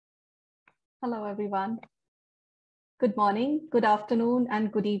Hello, everyone. Good morning, good afternoon,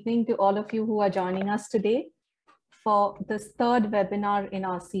 and good evening to all of you who are joining us today for this third webinar in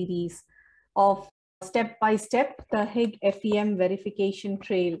our series of Step by Step, the Higg FEM Verification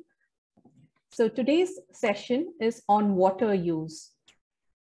Trail. So today's session is on water use.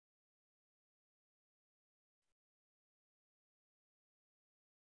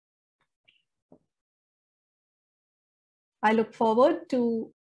 I look forward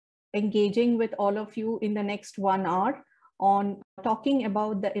to engaging with all of you in the next 1 hour on talking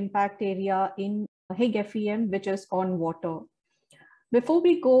about the impact area in Higg FEM, which is on water. Before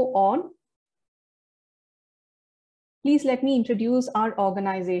we go on, please let me introduce our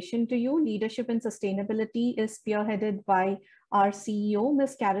organization to you. Leadership in Sustainability is spearheaded by our CEO,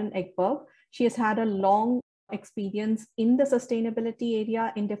 Ms. Karen Eckberg. She has had a long experience in the sustainability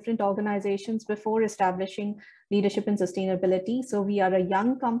area in different organizations before establishing Leadership in Sustainability. So we are a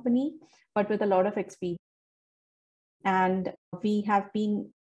young company, but with a lot of experience. And we have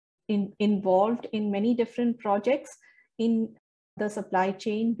been involved in many different projects in the supply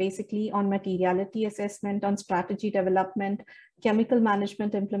chain, basically on materiality assessment, on strategy development, chemical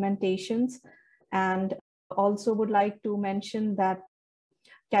management implementations. And also would like to mention that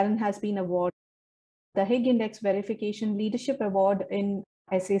Karen has been awarded the Higg Index Verification Leadership Award in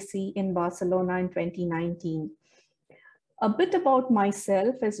SAC in Barcelona in 2019. A bit about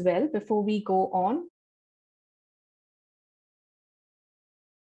myself as well before we go on.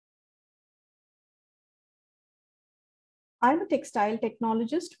 I'm a textile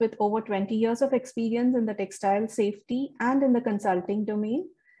technologist with over 20 years of experience in the textile safety and in the consulting domain.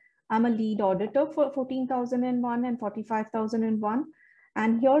 I'm a lead auditor for 14001 and 45001.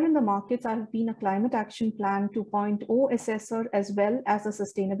 And here in the markets, I've been a Climate Action Plan 2.0 assessor as well as a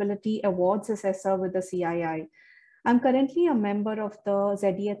Sustainability Awards assessor with the CII. I'm currently a member of the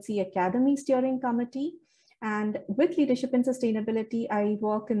ZDHC Academy Steering Committee. And with Leadership in Sustainability, I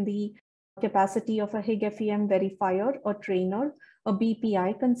work in the capacity of a Higg FEM verifier or trainer, a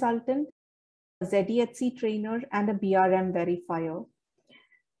BPI consultant, a ZDHC trainer, and a BRM verifier.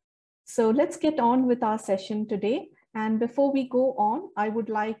 So let's get on with our session today. And before we go on, I would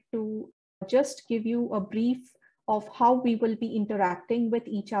like to just give you a brief of how we will be interacting with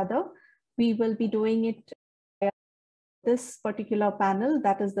each other. We will be doing it via this particular panel,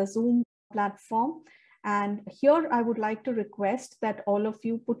 that is the Zoom platform. And here I would like to request that all of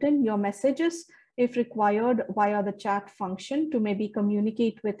you put in your messages, if required, via the chat function to maybe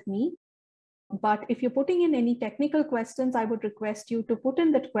communicate with me. But if you're putting in any technical questions, I would request you to put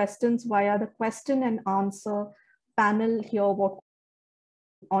in the questions via the question and answer panel here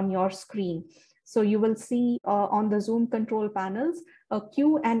on your screen. So you will see on the Zoom control panels, a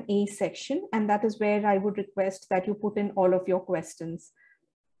Q&A section, and that is where I would request that you put in all of your questions.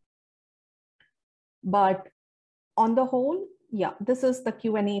 But on the whole, yeah, this is the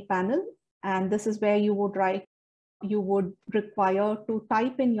Q&A panel, and this is where you would require to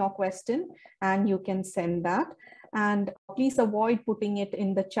type in your question and you can send that. And please avoid putting it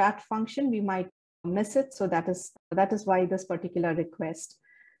in the chat function. We might miss it. So that is why this particular request.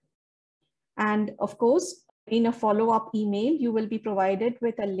 And of course, in a follow-up email, you will be provided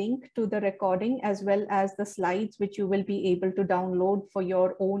with a link to the recording as well as the slides, which you will be able to download for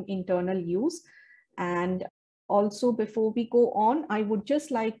your own internal use. And also, before we go on, I would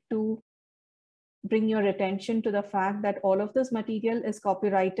just like to bring your attention to the fact that all of this material is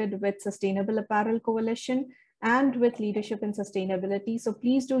copyrighted with Sustainable Apparel Coalition and with Leadership in Sustainability. So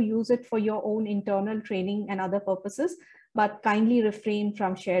please do use it for your own internal training and other purposes, but kindly refrain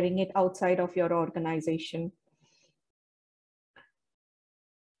from sharing it outside of your organization.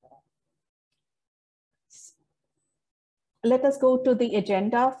 Let us go to the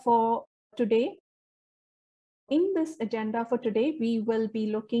agenda for today. In this agenda for today, we will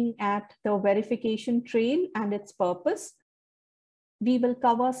be looking at the verification trail and its purpose. We will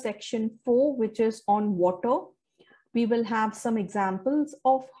cover section 4, which is on water. We will have some examples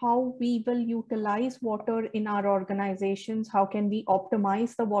of how we will utilize water in our organizations. How can we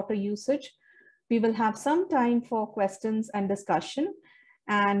optimize the water usage? We will have some time for questions and discussion.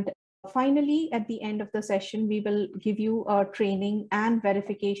 And finally, at the end of the session, we will give you a training and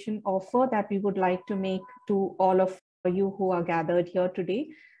verification offer that we would like to make to all of you who are gathered here today,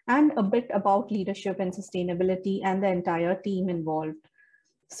 and a bit about leadership and sustainability and the entire team involved.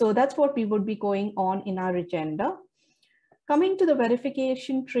 So that's what we would be going on in our agenda. Coming to the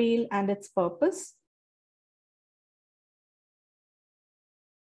verification trail and its purpose.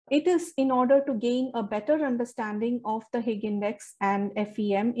 It is in order to gain a better understanding of the Higg Index and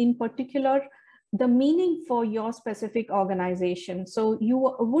FEM. In particular, the meaning for your specific organization. So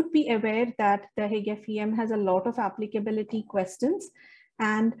you would be aware that the Higg FEM has a lot of applicability questions,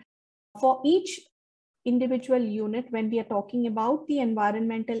 and for each individual unit, when we are talking about the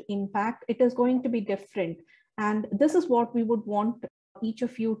environmental impact, it is going to be different. And this is what we would want each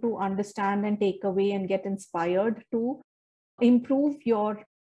of you to understand and take away and get inspired to improve your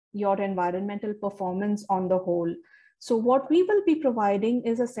environmental performance on the whole. So what we will be providing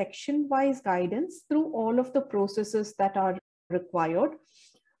is a section-wise guidance through all of the processes that are required,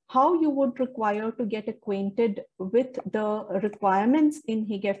 how you would require to get acquainted with the requirements in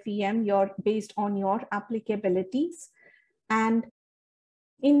Higg FEM based on your applicabilities. And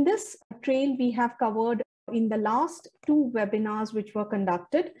in this trail, we have covered in the last 2 webinars which were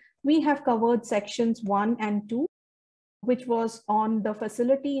conducted, we have covered sections 1 and 2, which was on the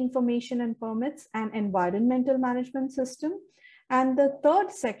facility information and permits and environmental management system, and the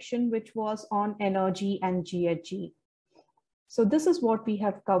 3rd section, which was on energy and GHG. So this is what we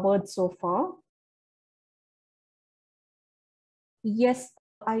have covered so far. Yes,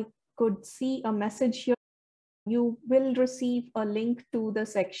 I could see a message here. You will receive a link to the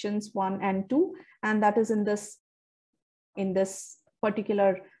sections 1 and 2, and that is in this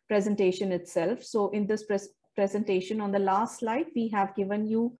particular presentation itself. So in this presentation, on the last slide, we have given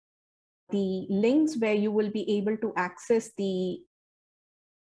you the links where you will be able to access the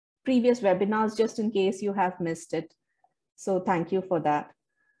previous webinars, just in case you have missed it. So thank you for that.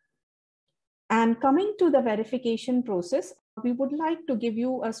 And coming to the verification process, we would like to give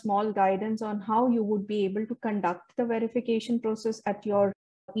you a small guidance on how you would be able to conduct the verification process at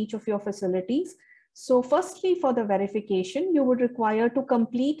each of your facilities. So firstly, for the verification, you would require to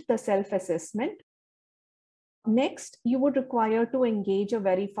complete the self-assessment. Next, you would require to engage a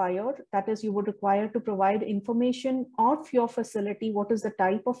verifier. That is, you would require to provide information of your facility. What is the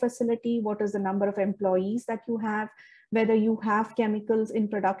type of facility? What is the number of employees that you have? Whether you have chemicals in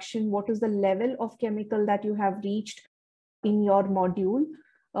production? What is the level of chemical that you have reached in your module?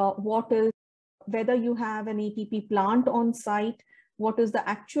 Whether you have an ATP plant on site? What is the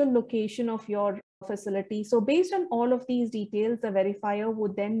actual location of your facility? So based on all of these details, the verifier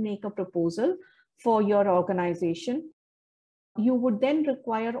would then make a proposal for your organization. You would then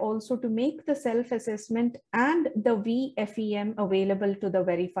require also to make the self-assessment and the VFEM available to the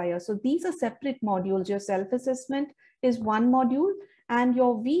verifier. So these are separate modules. Your self-assessment is one module and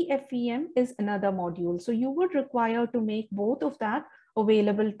your VFEM is another module. So you would require to make both of that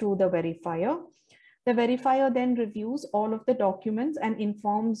available to the verifier. The verifier then reviews all of the documents and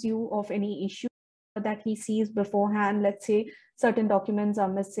informs you of any issue that he sees beforehand. Let's say certain documents are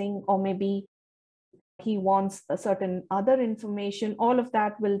missing, or maybe he wants a certain other information. All of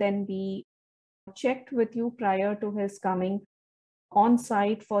that will then be checked with you prior to his coming on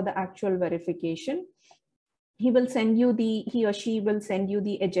site for the actual verification. He or she will send you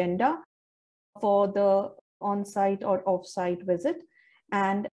the agenda for the on-site or off-site visit.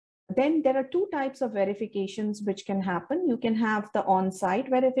 And then there are 2 types of verifications which can happen. You can have the on-site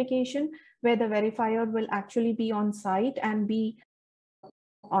verification, where the verifier will actually be on site and be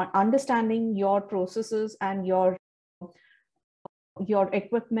understanding your processes and your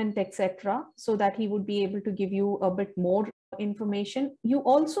equipment, etc., so that he would be able to give you a bit more information. You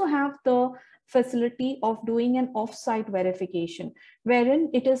also have the facility of doing an off-site verification, wherein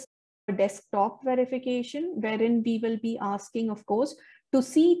it is a desktop verification, wherein we will be asking, of course, to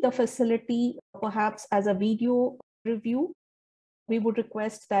see the facility perhaps as a video review. We would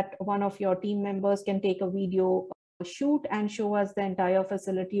request that one of your team members can take a video shoot and show us the entire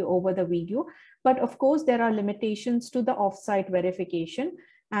facility over the video. But of course, there are limitations to the off-site verification.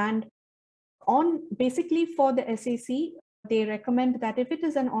 And basically for the SAC, they recommend that if it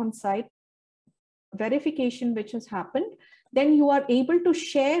is an on-site verification which has happened, then you are able to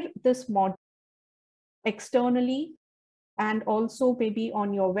share this module externally, and also maybe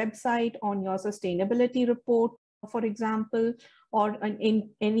on your website, on your sustainability report, for example, or in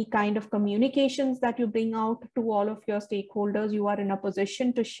any kind of communications that you bring out to all of your stakeholders, you are in a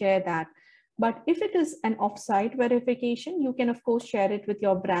position to share that. But if it is an off-site verification, you can of course share it with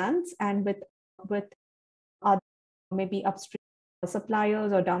your brands and with other maybe upstream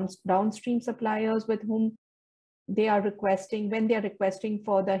suppliers or downstream suppliers with whom they are requesting, when they are requesting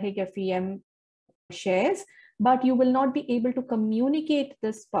for the Higg FEM shares, but you will not be able to communicate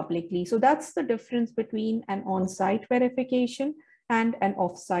this publicly. So that's the difference between an on-site verification and an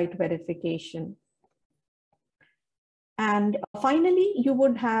off-site verification. And finally, you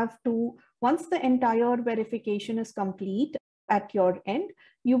would have to, once the entire verification is complete at your end,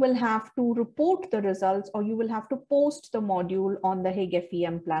 you will have to report the results, or you will have to post the module on the Higg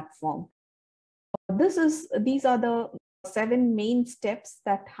FEM platform. These are the 7 main steps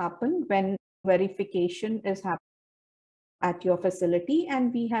that happen when verification is happening at your facility.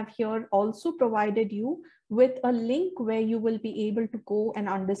 And we have here also provided you with a link where you will be able to go and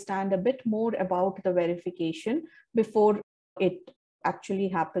understand a bit more about the verification before it actually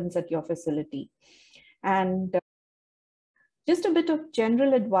happens at your facility. And just a bit of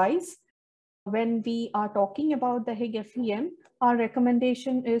general advice. When we are talking about the Higg FEM, our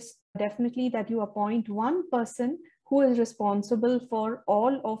recommendation is definitely that you appoint one person who is responsible for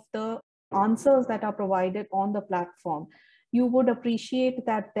all of the answers that are provided on the platform. You would appreciate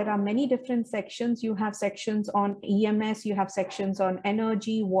that there are many different sections. You have sections on EMS, you have sections on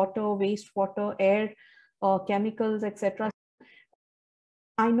energy, water, wastewater, air, chemicals, etc.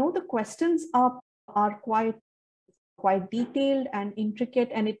 I know the questions are quite detailed and intricate,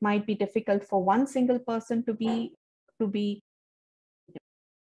 and it might be difficult for one single person to be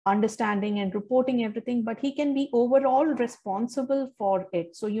understanding and reporting everything, but he can be overall responsible for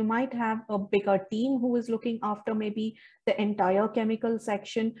it. So you might have a bigger team who is looking after maybe the entire chemical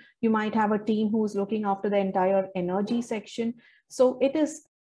section. You might have a team who is looking after the entire energy section. So it is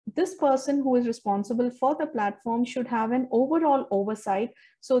this person who is responsible for the platform should have an overall oversight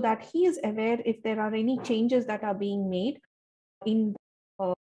so that he is aware if there are any changes that are being made in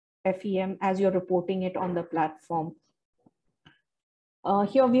FEM as you're reporting it on the platform.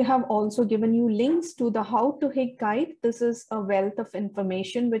 Here we have also given you links to the How to Higg guide. This is a wealth of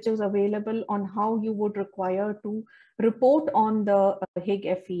information which is available on how you would require to report on the Higg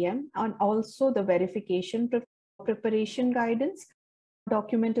FEM, and also the verification preparation guidance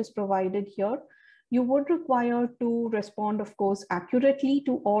document is provided here. You would require to respond, of course, accurately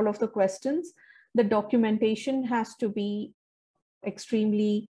to all of the questions. The documentation has to be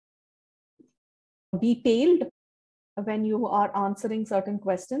extremely detailed when you are answering certain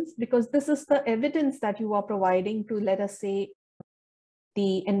questions, because this is the evidence that you are providing to, let us say,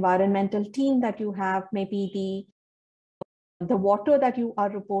 the environmental team that you have, maybe the water that you are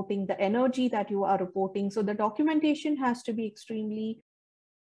reporting, the energy that you are reporting. So the documentation has to be extremely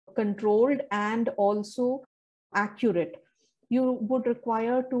controlled and also accurate. You would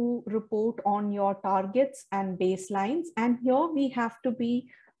require to report on your targets and baselines. And here we have to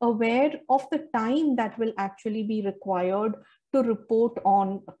be aware of the time that will actually be required to report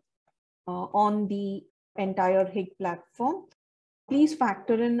on the entire Higg platform. Please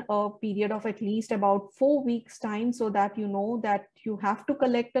factor in a period of at least about 4 weeks time, so that you know that you have to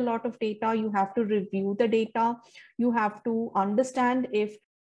collect a lot of data, you have to review the data, you have to understand if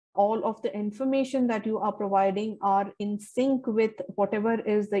all of the information that you are providing are in sync with whatever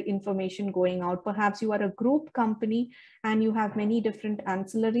is the information going out. Perhaps you are a group company and you have many different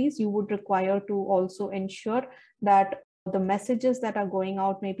ancillaries. You would require to also ensure that the messages that are going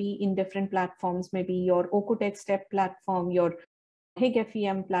out maybe in different platforms, maybe your Okutech Step platform, your Higg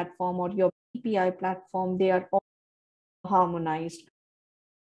FEM platform, or your PPI platform, they are all harmonized.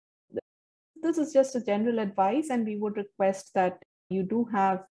 This is just a general advice, and we would request that you do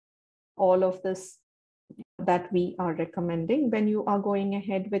have all of this that we are recommending when you are going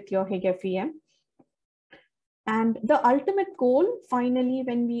ahead with your Higg FEM. And the ultimate goal, finally,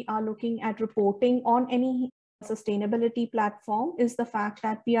 when we are looking at reporting on any sustainability platform, is the fact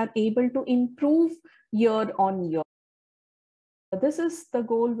that we are able to improve year on year. This is the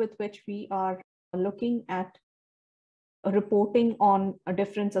goal with which we are looking at reporting on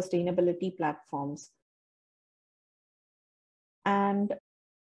different sustainability platforms. And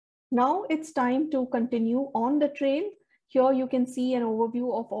now it's time to continue on the trail. Here you can see an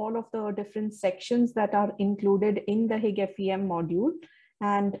overview of all of the different sections that are included in the Higg FEM module.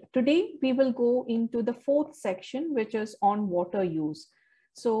 And today we will go into the 4th section, which is on water use.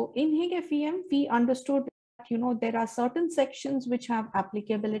 So in Higg FEM, we understood that, there are certain sections which have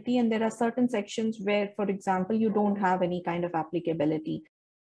applicability, and there are certain sections where, for example, you don't have any kind of applicability.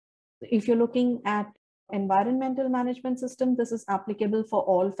 If you're looking at environmental management system, this is applicable for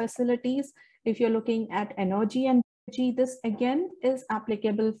all facilities. If you're looking at energy and energy, this again is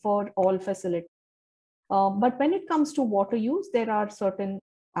applicable for all facilities. But when it comes to water use, there are certain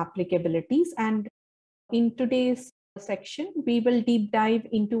applicabilities. And in today's section, we will deep dive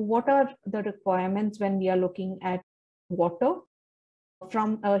into what are the requirements when we are looking at water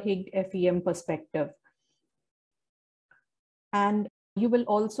from a Higg FEM perspective. And you will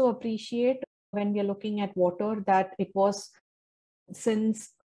also appreciate when we are looking at water that it was since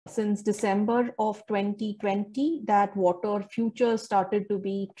December of 2020 that water futures started to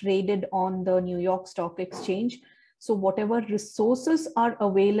be traded on the New York Stock Exchange. So whatever resources are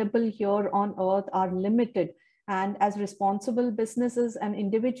available here on Earth are limited. And as responsible businesses and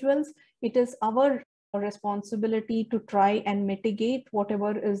individuals, it is our responsibility to try and mitigate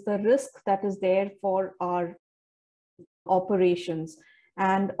whatever is the risk that is there for our operations.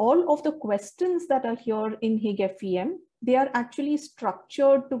 And all of the questions that are here in Higg FEM, they are actually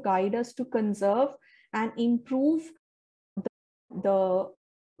structured to guide us to conserve and improve the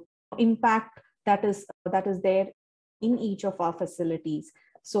impact that is there in each of our facilities.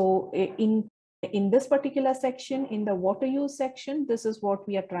 So in this particular section, in the water use section, this is what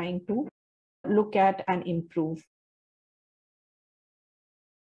we are trying to look at and improve.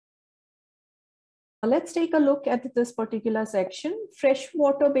 Let's take a look at this particular section. Fresh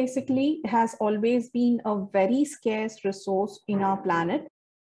water basically has always been a very scarce resource in our planet.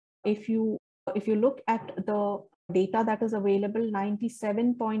 If you look at the data that is available,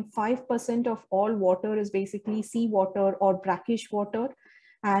 97.5% of all water is basically seawater or brackish water,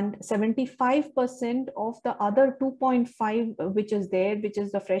 and 75% of the other 2.5 which is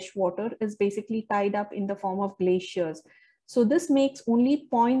the fresh water, is basically tied up in the form of glaciers. So this makes only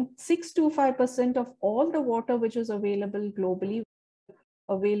 0.625% of all the water which is available globally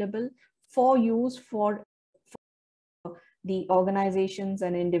available for use for the organizations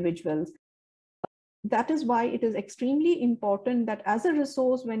and individuals. That is why it is extremely important that as a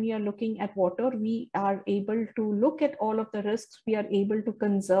resource, when we are looking at water, we are able to look at all of the risks, we are able to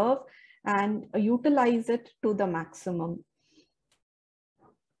conserve and utilize it to the maximum.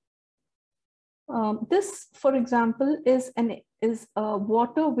 This, for example, is a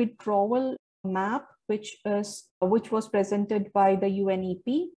water withdrawal map, which was presented by the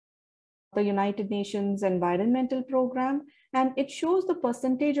UNEP, the United Nations Environmental Program, and it shows the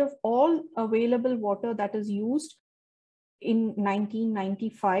percentage of all available water that is used in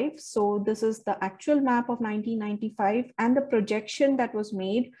 1995. So this is the actual map of 1995 and the projection that was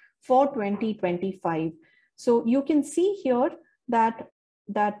made for 2025. So you can see here that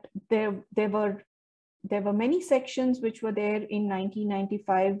there were many sections which were there in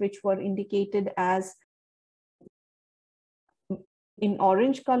 1995, which were indicated as in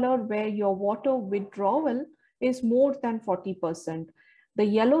orange color, where your water withdrawal is more than 40%. The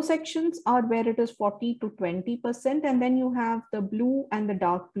yellow sections are where it is 40 to 20%, and then you have the blue and the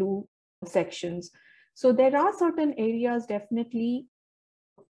dark blue sections. So there are certain areas definitely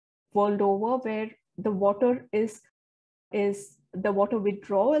world over where the water the water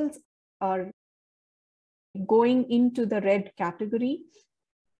withdrawals are going into the red category.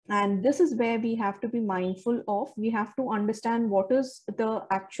 And this is where we have to be mindful of. We have to understand what is the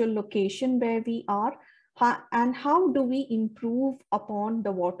actual location where we are, and how do we improve upon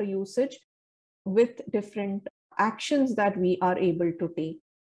the water usage with different actions that we are able to take.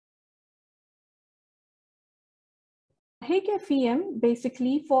 Higg FEM,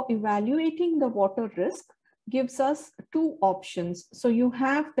 basically for evaluating the water risk, gives us two options. So you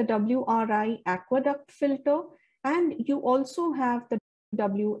have the WRI aqueduct filter, and you also have the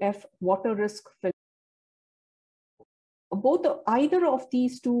WF water risk filter. Either of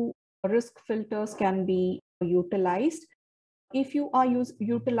these two risk filters can be utilized. If you are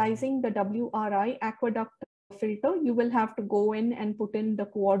utilizing the WRI aqueduct filter, you will have to go in and put in the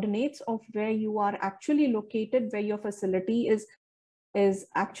coordinates of where you are actually located, where your facility is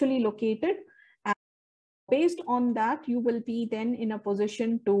actually located. And based on that, you will be then in a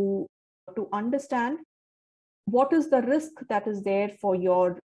position to understand what is the risk that is there for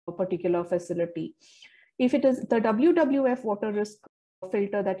your particular facility. If it is the WWF water risk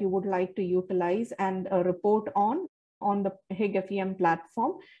filter that you would like to utilize and report on the Higg FEM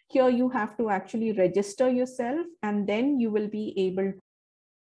platform, here you have to actually register yourself, and then you will be able to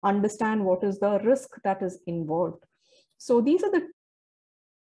understand what is the risk that is involved. So these are the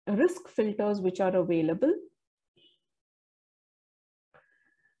risk filters which are available.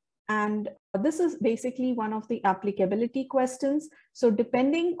 And this is basically one of the applicability questions. So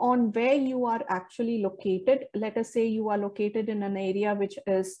depending on where you are actually located, let us say you are located in an area which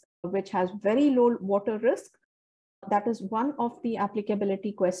has very low water risk. That is one of the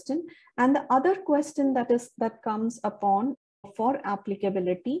applicability question. And the other question that comes upon for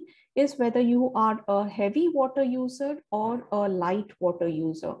applicability is whether you are a heavy water user or a light water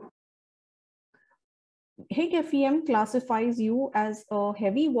user. Higg FEM classifies you as a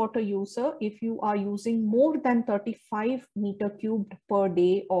heavy water user if you are using more than 35 meter cubed per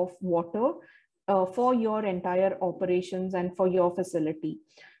day of water for your entire operations and for your facility.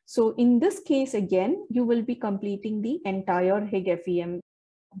 So in this case, again, you will be completing the entire Higg FEM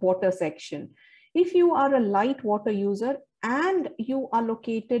water section. If you are a light water user and you are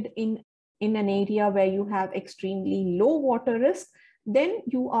located in an area where you have extremely low water risk, then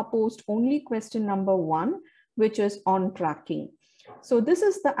you are posed only question number 1, which is on tracking. So this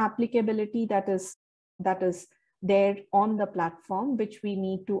is the applicability that is there on the platform, which we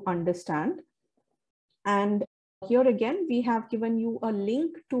need to understand. And here again, we have given you a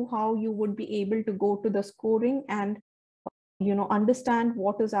link to how you would be able to go to the scoring and understand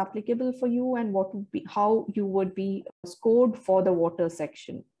what is applicable for you and what would be how you would be scored for the water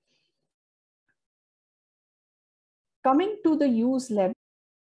section. Coming to the use level,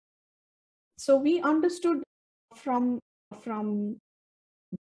 so we understood from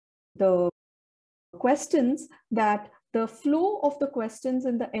the questions that the flow of the questions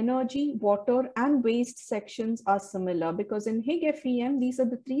in the energy, water, and waste sections are similar, because in Higg FEM, these are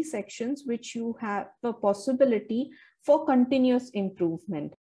the three sections which you have the possibility for continuous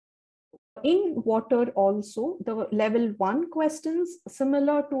improvement. In water also, the level 1 questions,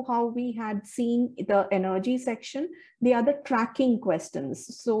 similar to how we had seen the energy section, they are the tracking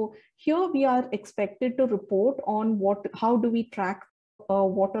questions. So here we are expected to report on how do we track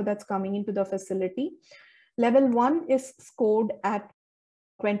water that's coming into the facility. Level 1 is scored at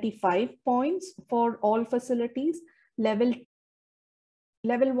 25 points for all facilities. Level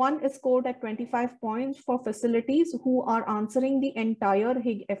 1 is scored at 25 points for facilities who are answering the entire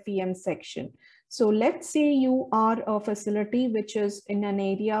Higg FEM section. So let's say you are a facility which is in an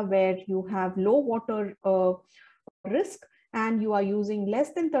area where you have low water risk and you are using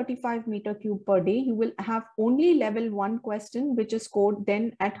less than 35 meter cube per day, you will have only level 1 question, which is scored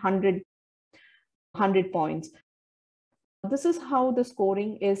then at 100 points. This is how the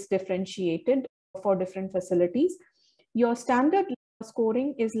scoring is differentiated for different facilities. Your standard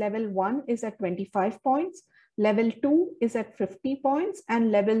scoring is level 1 is at 25 points, level 2 is at 50 points,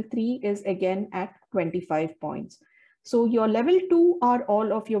 and level 3 is again at 25 points. So your level 2 are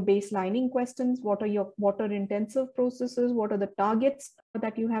all of your baselining questions. What are your water intensive processes? What are the targets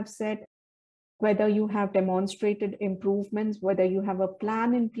that you have set? Whether you have demonstrated improvements, whether you have a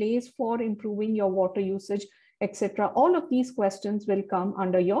plan in place for improving your water usage, etc. All of these questions will come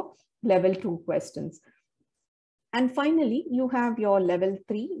under your level 2 questions. And finally, you have your level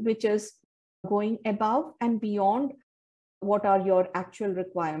 3, which is going above and beyond what are your actual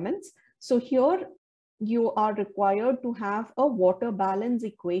requirements. So here you are required to have a water balance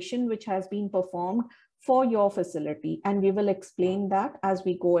equation which has been performed for your facility. And we will explain that as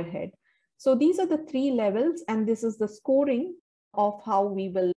we go ahead. So these are the 3 levels, and this is the scoring of how we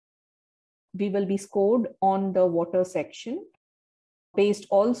will be scored on the water section, based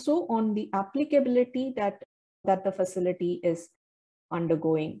also on the applicability that the facility is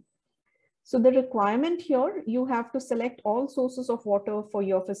undergoing. So the requirement here, you have to select all sources of water for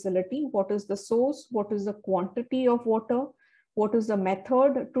your facility. What is the source? What is the quantity of water? What is the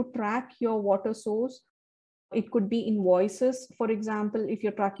method to track your water source? It could be invoices. For example, if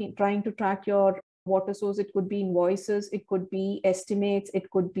you're trying to track your water source, it could be invoices, it could be estimates, it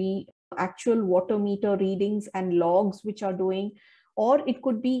could be actual water meter readings and logs which are doing, or it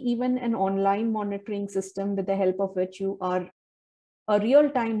could be even an online monitoring system with the help of which you are a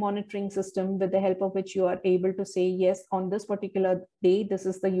real-time monitoring system with the help of which you are able to say, yes, on this particular day, this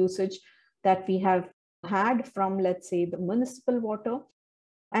is the usage that we have had from, let's say, the municipal water.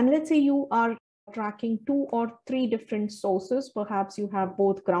 And let's say you are tracking 2 or 3 different sources, perhaps you have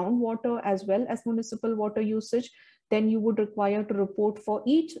both groundwater as well as municipal water usage, then you would require to report for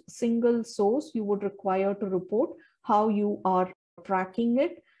each single source, you would require to report how you are tracking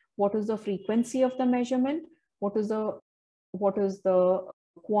it, what is the frequency of the measurement, what is the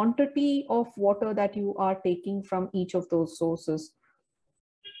quantity of water that you are taking from each of those sources,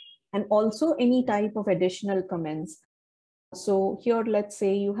 and also any type of additional comments. So here, let's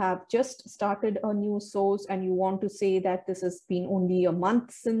say you have just started a new source and you want to say that this has been only a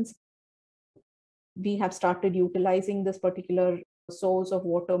month since we have started utilizing this particular source of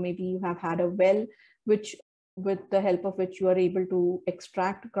water. Maybe you have had a well, which with the help of which you are able to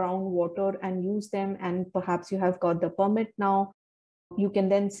extract groundwater and use them, and perhaps you have got the permit now. You can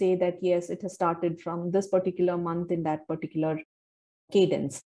then say that, yes, it has started from this particular month in that particular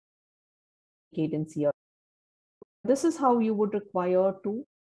cadence year. This is how you would require to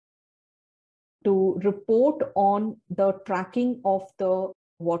report on the tracking of the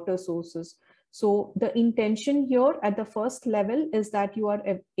water sources. So the intention here at the first level is that you are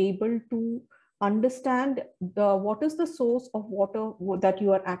able to understand what is the source of water that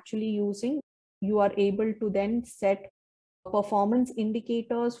you are actually using. You are able to then set performance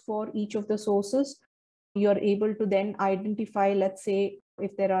indicators for each of the sources. You're able to then identify, let's say,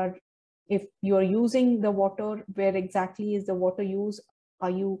 if you're using the water, where exactly is the water use? Are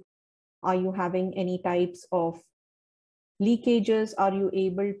you having any types of leakages? Are you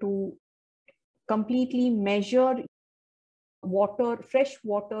able to completely measure fresh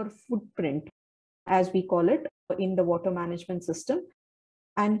water footprint, as we call it in the water management system.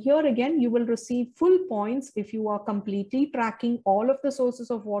 And here again, you will receive full points if you are completely tracking all of the sources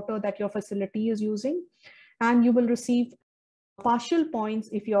of water that your facility is using. And you will receive partial points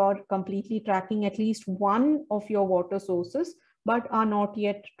if you're completely tracking at least one of your water sources, but are not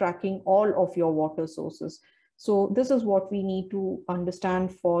yet tracking all of your water sources. So this is what we need to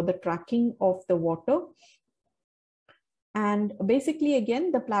understand for the tracking of the water. And basically,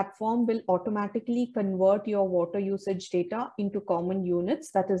 again, the platform will automatically convert your water usage data into common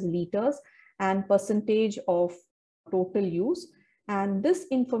units, that is liters and percentage of total use. And this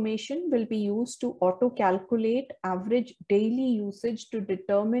information will be used to auto-calculate average daily usage to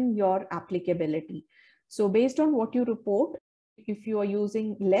determine your applicability. So based on what you report, if you are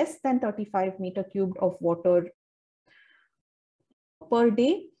using less than 35 meter cubed of water per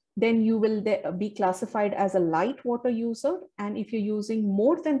day, then you will be classified as a light water user. And if you're using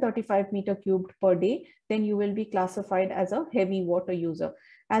more than 35 meter cubed per day, then you will be classified as a heavy water user.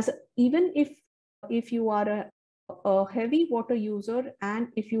 As even if you are a heavy water user, and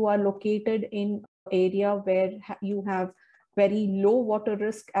if you are located in an area where you have very low water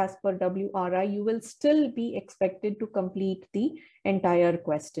risk as per WRI, you will still be expected to complete the entire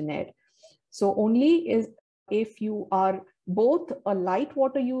questionnaire. So only if you are both a light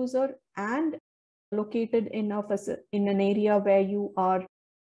water user and located in an area where you are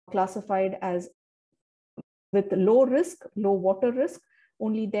classified as with low water risk,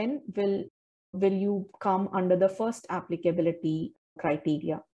 only then will you come under the first applicability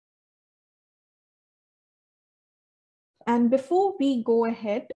criteria. And before we go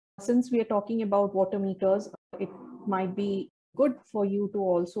ahead, since we are talking about water meters, it might be good for you to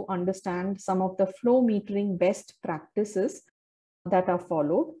also understand some of the flow metering best practices that are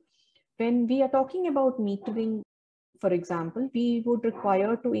followed. When we are talking about metering, for example, we would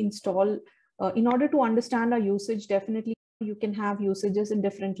require to install, in order to understand our usage, definitely you can have usages in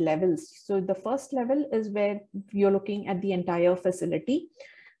different levels. So the first level is where you're looking at the entire facility.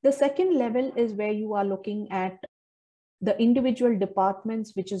 The second level is where you are looking at the individual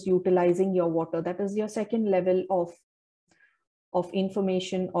departments which is utilizing your water. That is your second level of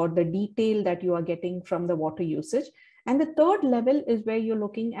information or the detail that you are getting from the water usage. And the third level is where you're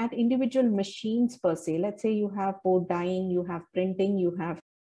looking at individual machines per se. Let's say you have both dyeing, you have printing, you have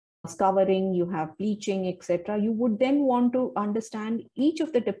scouring, you have bleaching, etc. You would then want to understand each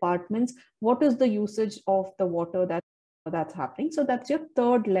of the departments, what is the usage of the water that's happening. So that's your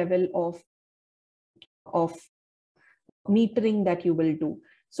third level of metering that you will do.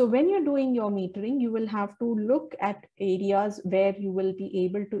 So when you're doing your metering, you will have to look at areas where you will be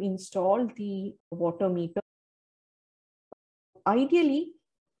able to install the water meter. Ideally,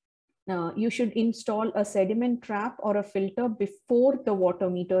 you should install a sediment trap or a filter before the water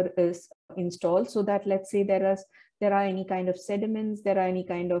meter is installed, so that, let's say there are any kind of sediments, there are any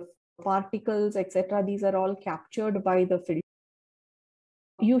kind of particles, etc. These are all captured by the filter.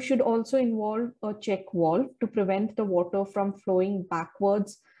 You should also involve a check valve to prevent the water from flowing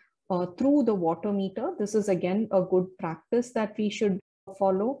backwards through the water meter. This is again a good practice that we should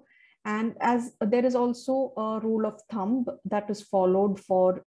follow. And as there is also a rule of thumb that is followed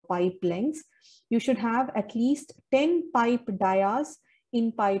for pipe lengths, you should have at least 10 pipe dias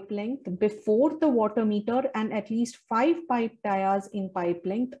in pipe length before the water meter and at least 5 pipe dias in pipe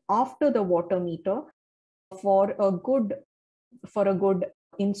length after the water meter for a good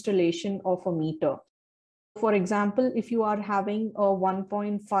installation of a meter. For example, if you are having a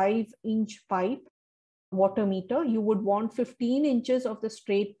 1.5-inch pipe water meter, you would want 15 inches of the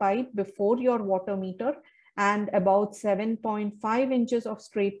straight pipe before your water meter and about 7.5 inches of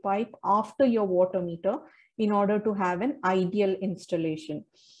straight pipe after your water meter in order to have an ideal installation.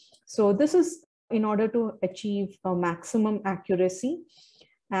 So this is in order to achieve a maximum accuracy.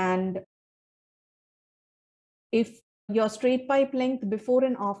 And if your straight pipe length before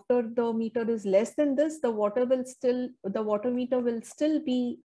and after the meter is less than this, the water meter will still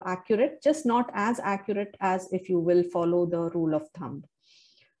be accurate, just not as accurate as if you will follow the rule of thumb.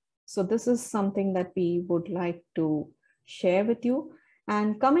 So this is something that we would like to share with you.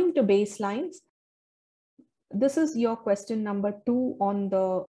 And coming to baselines, this is your question number 2 on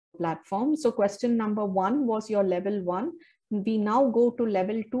the platform. So question number 1 was your level 1. We now go to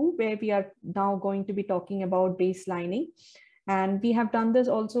level 2, where we are now going to be talking about baselining. And we have done this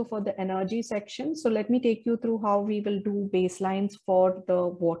also for the energy section. So let me take you through how we will do baselines for the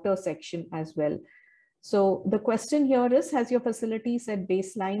water section as well. So the question here is, has your facility set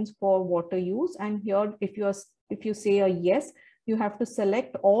baselines for water use? And here, if you say a yes, you have to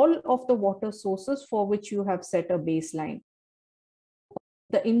select all of the water sources for which you have set a baseline.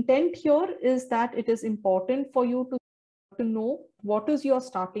 The intent here is that it is important for you to know what is your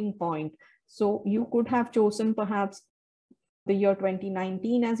starting point. So you could have chosen perhaps the year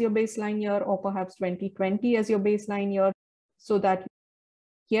 2019 as your baseline year, or perhaps 2020 as your baseline year, so that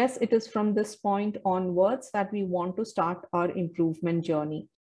yes, it is from this point onwards that we want to start our improvement journey.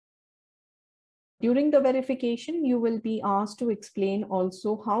 During the verification, you will be asked to explain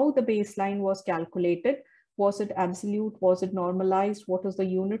also how the baseline was calculated. Was it absolute? Was it normalized? What is the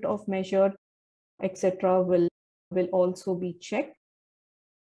unit of measure, etc. will also be checked.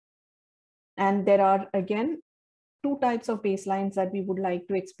 And there are, again, two types of baselines that we would like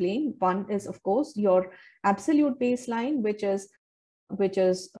to explain. One is, of course, your absolute baseline, which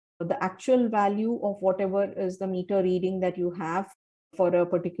is the actual value of whatever is the meter reading that you have for a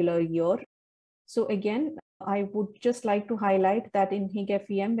particular year. So again, I would just like to highlight that in Higg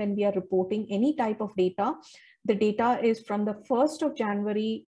FEM, when we are reporting any type of data, the data is from the 1st of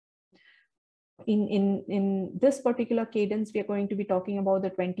January. In this particular cadence, we are going to be talking about the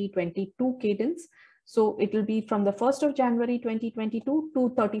 2022 cadence. So it will be from the 1st of January 2022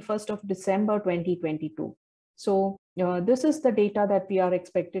 to 31st of December 2022. So this is the data that we are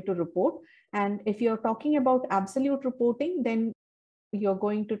expected to report. And if you're talking about absolute reporting, then you're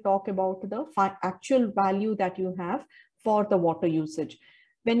going to talk about the actual value that you have for the water usage.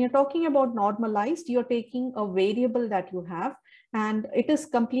 When you're talking about normalized, you're taking a variable that you have, and it is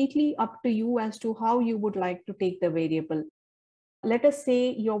completely up to you as to how you would like to take the variable. Let us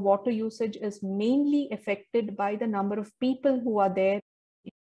say your water usage is mainly affected by the number of people who are there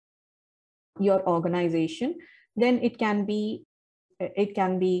in your organization. Then it can be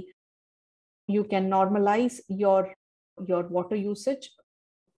you can normalize your water usage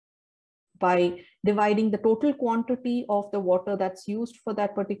by dividing the total quantity of the water that's used for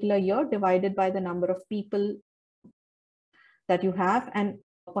that particular year divided by the number of people that you have, and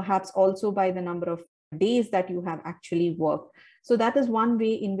perhaps also by the number of days that you have actually worked. So that is one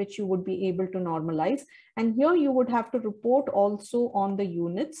way in which you would be able to normalize. And here you would have to report also on the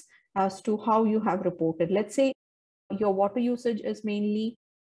units as to how you have reported. Let's say your water usage is mainly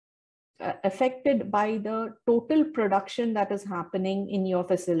affected by the total production that is happening in your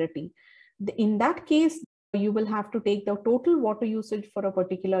facility. In that case, you will have to take the total water usage for a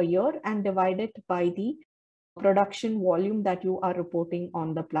particular year and divide it by the production volume that you are reporting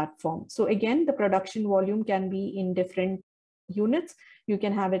on the platform. So again, the production volume can be in different units. You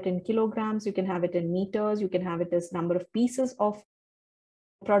can have it in kilograms, you can have it in meters, you can have it as number of pieces of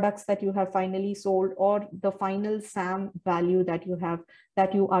products that you have finally sold, or the final SAM value that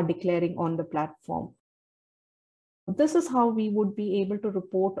you are declaring on the platform. This is how we would be able to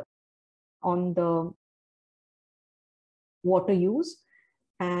report on the water use.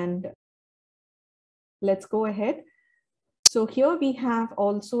 And let's go ahead. So here we have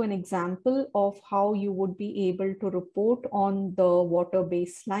also an example of how you would be able to report on the water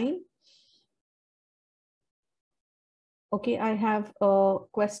baseline. Okay, I have a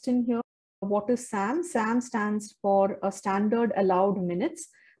question here. What is SAM? SAM stands for a standard allowed minutes.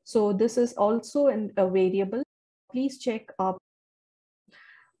 So this is also a variable. Please check our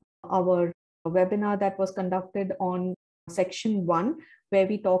webinar that was conducted on section 1, where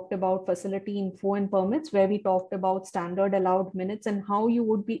we talked about facility info and permits, where we talked about standard allowed minutes and how you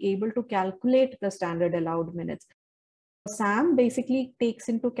would be able to calculate the standard allowed minutes. SAM basically takes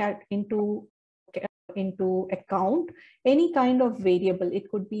into account any kind of variable. It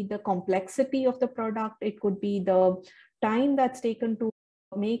could be the complexity of the product. It could be the time that's taken to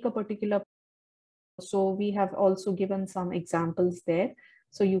make a particular. So we have also given some examples there.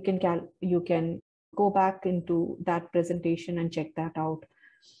 So you can go back into that presentation and check that out.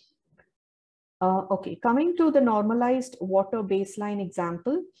 Okay, coming to the normalized water baseline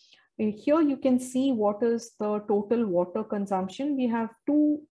example. Here you can see what is the total water consumption. We have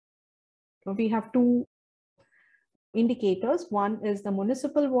two indicators. One is the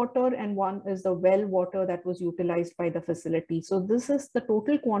municipal water and one is the well water that was utilized by the facility. So this is the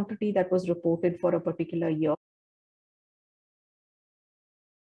total quantity that was reported for a particular year.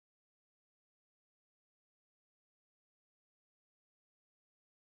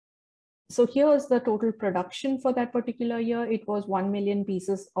 So here is the total production for that particular year. It was 1 million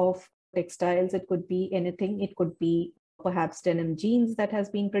pieces of textiles. It could be anything. It could be perhaps denim jeans that has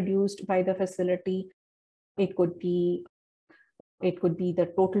been produced by the facility. It could be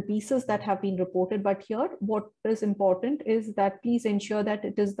the total pieces that have been reported. But here, what is important is that please ensure that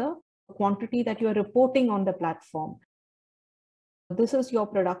it is the quantity that you are reporting on the platform. This is your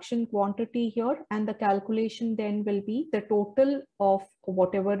production quantity here, and the calculation then will be the total of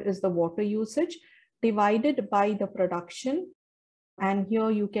whatever is the water usage divided by the production And here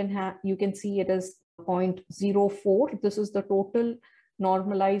you can see it is 0.04. This is the total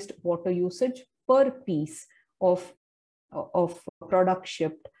normalized water usage per piece of product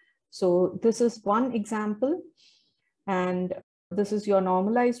shipped. So this is one example, and this is your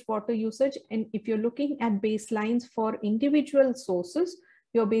normalized water usage. And if you're looking at baselines for individual sources,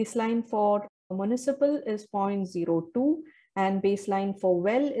 your baseline for municipal is 0.02, and baseline for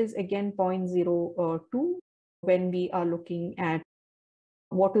well is again 0.02 when we are looking at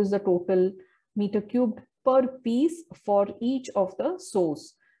what is the total meter cubed per piece for each of the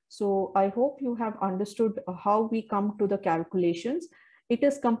source. So I hope you have understood how we come to the calculations. It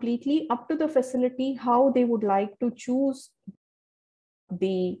is completely up to the facility how they would like to choose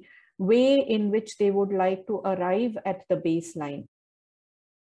the way in which they would like to arrive at the baseline.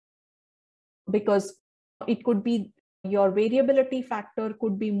 Because it could be your variability factor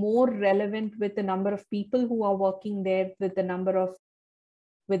could be more relevant with the number of people who are working there, with the number of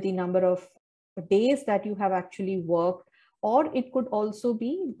days that you have actually worked, or it could also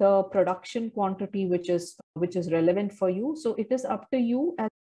be the production quantity which is relevant for you. So it is up to you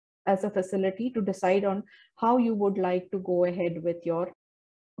as a facility to decide on how you would like to go ahead with your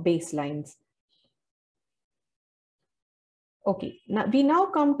baselines. Okay, now we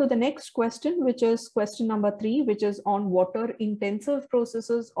come to the next question, which is question number 3, which is on water intensive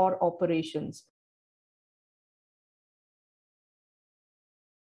processes or operations.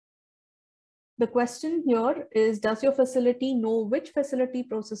 The question here is, does your facility know which facility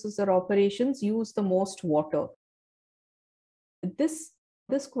processes or operations use the most water? This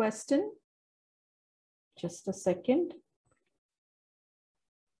question, just a second.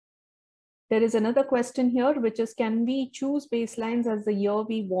 There is another question here, which is, can we choose baselines as the year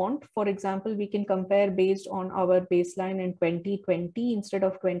we want? For example, we can compare based on our baseline in 2020 instead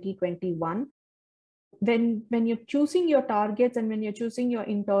of 2021. When you're choosing your targets and when you're choosing your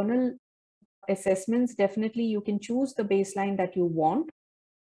internal assessments, definitely you can choose the baseline that you want.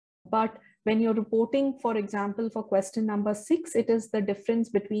 But when you're reporting, for example, for question number 6, it is the difference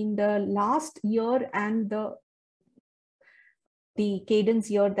between the last year and the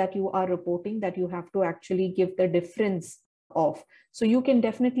cadence year that you are reporting that you have to actually give the difference of. So you can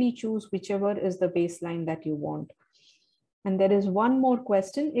definitely choose whichever is the baseline that you want. And there is one more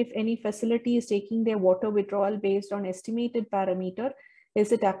question. If any facility is taking their water withdrawal based on estimated parameter,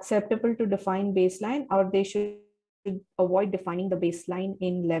 is it acceptable to define baseline, or they should avoid defining the baseline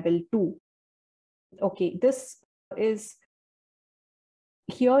in level 2? Okay, this is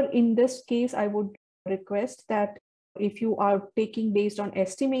here in this case, I would request that if you are taking based on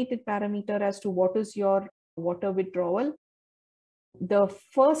estimated parameter as to what is your water withdrawal, the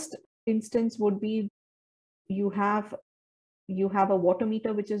first instance would be you have a water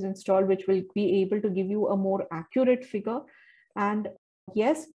meter which is installed, which will be able to give you a more accurate figure. And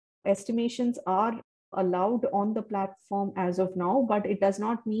yes, estimations are allowed on the platform as of now, but it does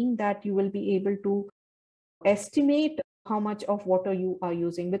not mean that you will be able to estimate how much of water you are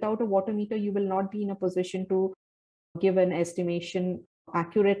using. Without a water meter, you will not be in a position to give an estimation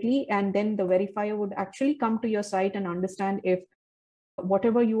accurately, and then the verifier would actually come to your site and understand if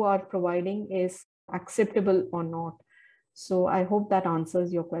whatever you are providing is acceptable or not. So I hope that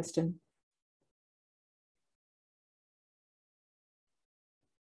answers your question.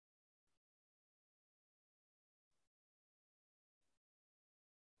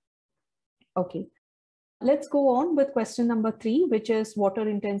 Okay, let's go on with question number 3, which is water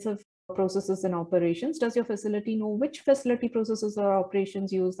intensive processes and operations. Does your facility know which facility processes or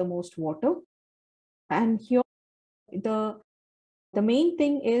operations use the most water? And here the main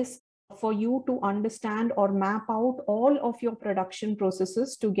thing is for you to understand or map out all of your production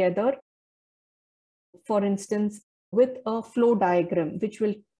processes together, for instance, with a flow diagram, which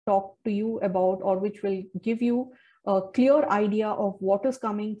will talk to you about, or which will give you a clear idea of what is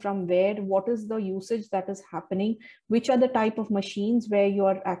coming from where, what is the usage that is happening, which are the type of machines where you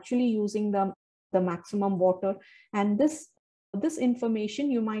are actually using the maximum water. And this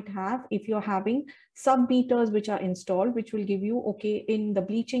information you might have if you're having sub meters which are installed, which will give you, okay, in the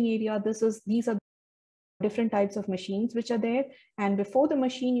bleaching area, these are different types of machines which are there. And before the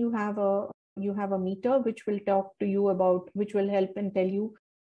machine, you have a meter which will talk to you about, which will help and tell you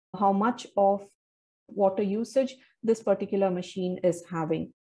how much of water usage this particular machine is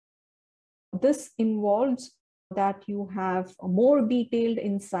having. This involves that you have a more detailed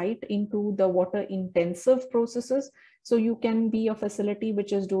insight into the water intensive processes. So you can be a facility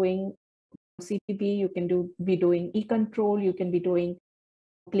which is doing CTB, you can be doing e-control, you can be doing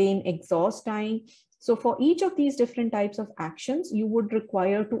plain exhaust dyeing. So for each of these different types of actions, you would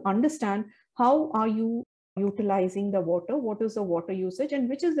require to understand how are you utilizing the water, what is the water usage, and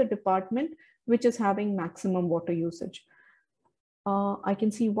which is the department which is having maximum water usage. I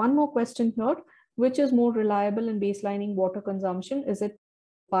can see one more question here. Which is more reliable in baselining water consumption? Is it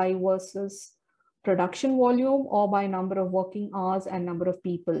by versus production volume or by number of working hours and number of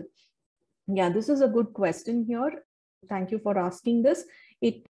people? Yeah, this is a good question here. Thank you for asking this.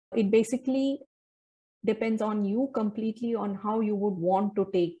 It basically depends on you completely on how you would want to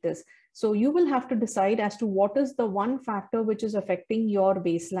take this. So you will have to decide as to what is the one factor which is affecting your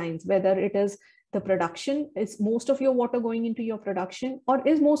baselines, whether it is the production, is most of your water going into your production, or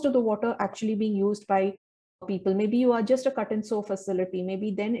is most of the water actually being used by people? Maybe you are just a cut and sew facility.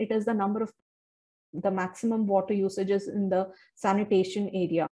 Maybe then it is the number of the maximum water usages in the sanitation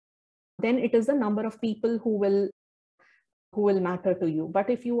area. Then it is the number of people who will matter to you. But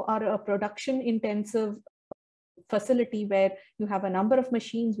if you are a production intensive facility where you have a number of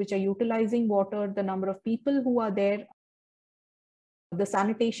machines which are utilizing water, the number of people who are there, the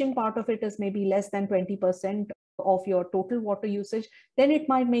sanitation part of it is maybe less than 20% of your total water usage, then it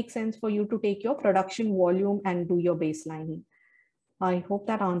might make sense for you to take your production volume and do your baselining. I hope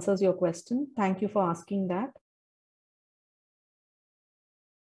that answers your question. Thank you for asking that.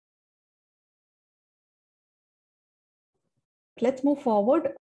 Let's move forward.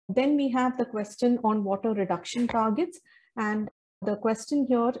 Then we have the question on water reduction targets. And the question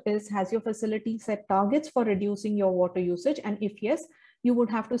here is, has your facility set targets for reducing your water usage? And if yes, you would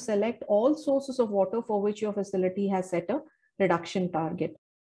have to select all sources of water for which your facility has set a reduction target.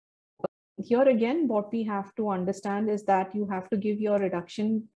 Here again, what we have to understand is that you have to give your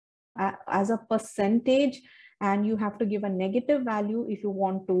reduction as a percentage, and you have to give a negative value if you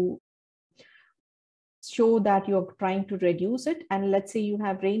want to show that you're trying to reduce it. And let's say you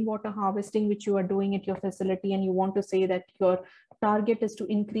have rainwater harvesting, which you are doing at your facility, and you want to say that your target is to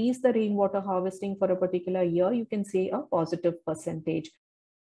increase the rainwater harvesting for a particular year, you can say a positive percentage.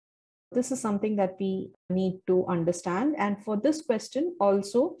 This is something that we need to understand. And for this question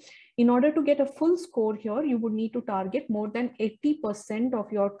also, in order to get a full score here, you would need to target more than 80%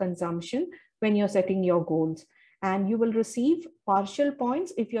 of your consumption when you're setting your goals. And you will receive partial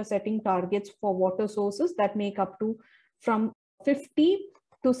points if you're setting targets for water sources that make up to from 50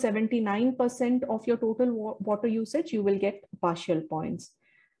 to 79% of your total water usage, you will get partial points.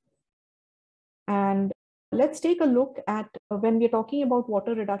 And let's take a look at, when we're talking about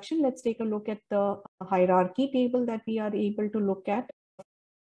water reduction, let's take a look at the hierarchy table that we are able to look at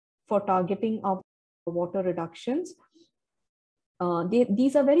for targeting of water reductions.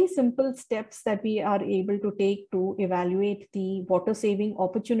 These are very simple steps that we are able to take to evaluate the water saving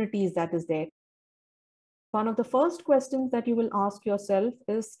opportunities that is there. One of the first questions that you will ask yourself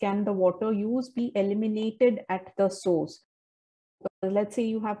is, can the water use be eliminated at the source? Let's say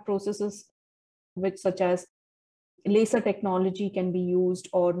you have processes which, such as laser technology can be used,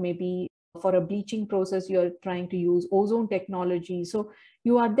 or maybe for a bleaching process, you're trying to use ozone technology. So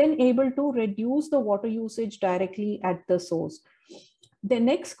you are then able to reduce the water usage directly at the source. The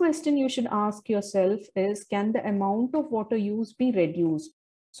next question you should ask yourself is, can the amount of water use be reduced?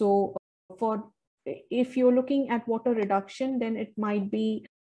 So if you're looking at water reduction, then it might be,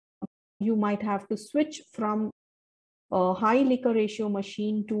 you might have to switch from a high liquor ratio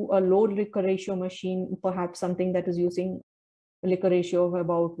machine to a low liquor ratio machine, perhaps something that is using a liquor ratio of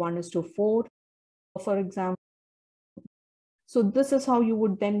about 1:4, for example. So this is how you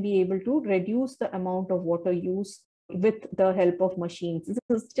would then be able to reduce the amount of water use with the help of machines. This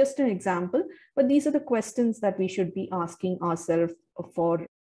is just an example, but these are the questions that we should be asking ourselves for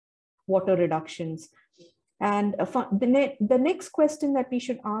water reductions. And the next question that we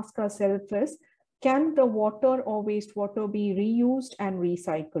should ask ourselves is, can the water or wastewater be reused and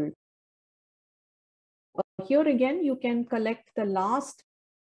recycled? Here again, you can collect the last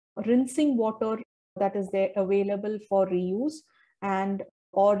rinsing water that is there available for reuse, and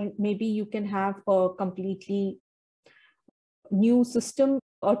or maybe you can have a completely new system,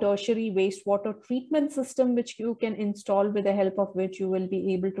 a tertiary wastewater treatment system, which you can install, with the help of which you will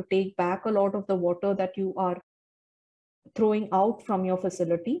be able to take back a lot of the water that you are throwing out from your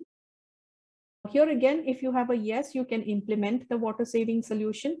facility. Here again, if you have a yes, you can implement the water saving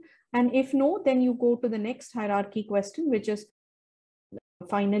solution. And if no, then you go to the next hierarchy question, which is,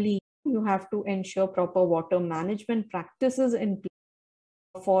 finally, you have to ensure proper water management practices in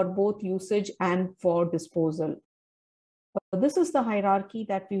place for both usage and for disposal. This is the hierarchy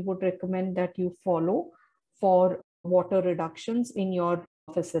that we would recommend that you follow for water reductions in your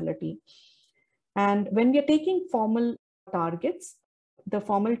facility. And when we are taking formal targets, the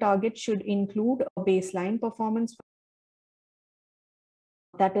formal target should include a baseline performance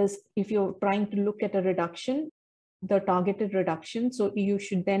That is, if you're trying to look at a reduction, the targeted reduction, so you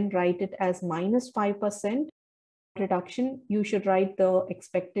should then write it as -5% reduction. You should write the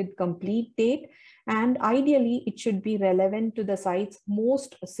expected complete date, and ideally it should be relevant to the site's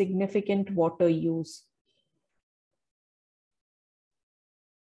most significant water use.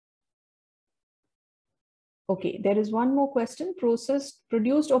 Okay, there is one more question.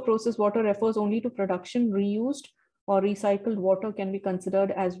 Produced or processed water refers only to production. Reused or recycled water can be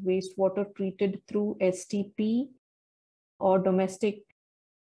considered as wastewater treated through STP or domestic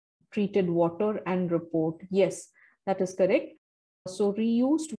treated water and report. Yes, that is correct. So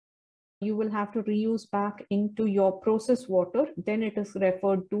reused, you will have to reuse back into your processed water, then it is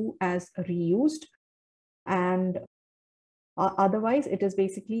referred to as reused. And otherwise, it is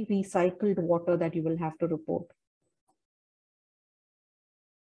basically recycled water that you will have to report.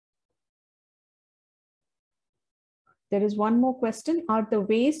 There is one more question. Are the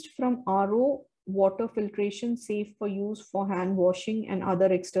waste from RO water filtration safe for use for hand washing and other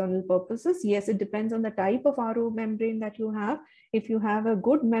external purposes? Yes, it depends on the type of RO membrane that you have. If you have a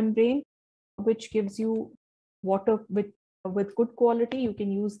good membrane, which gives you water with good quality, you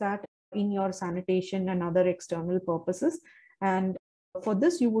can use that in your sanitation and other external purposes. And for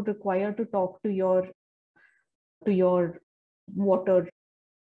this, you would require to talk to your water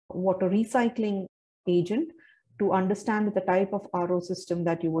recycling agent to understand the type of RO system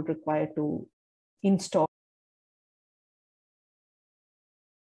that you would require to install.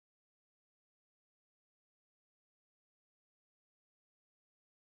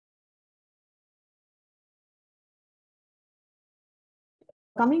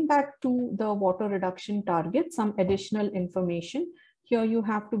 Coming back to the water reduction target, some additional information. Here you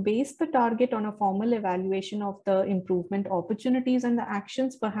have to base the target on a formal evaluation of the improvement opportunities and the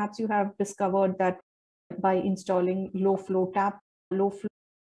actions. Perhaps you have discovered that by installing low flow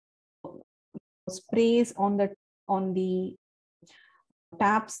sprays on the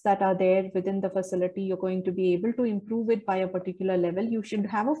taps that are there within the facility, you're going to be able to improve it by a particular level. You should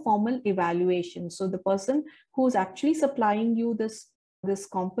have a formal evaluation. So the person who's actually supplying you this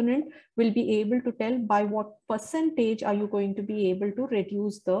component will be able to tell by what percentage are you going to be able to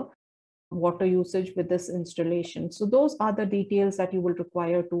reduce the water usage with this installation. So those are the details that you will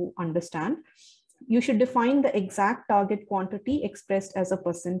require to understand. You should define the exact target quantity expressed as a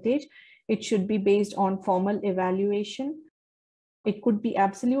percentage. It should be based on formal evaluation. It could be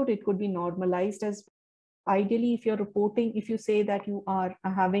absolute, it could be normalized as ideally. If you're reporting, if you say that you are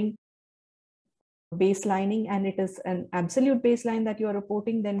having baselining and it is an absolute baseline that you are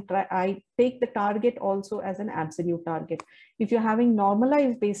reporting, then I take the target also as an absolute target. If you're having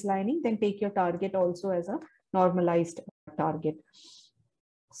normalized baselining, then take your target also as a normalized target.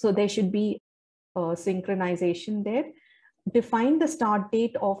 So there should be synchronization there. Define the start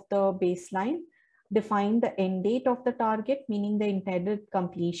date of the baseline. Define the end date of the target, meaning the intended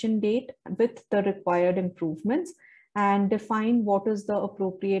completion date with the required improvements, and define what is the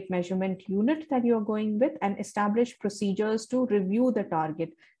appropriate measurement unit that you're going with, and establish procedures to review the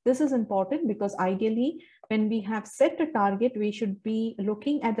target. This is important because ideally, when we have set a target, we should be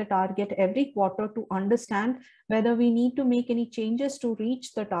looking at the target every quarter to understand whether we need to make any changes to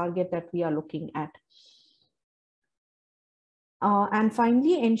reach the target that we are looking at. And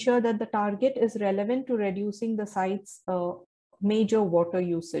finally, ensure that the target is relevant to reducing the site's major water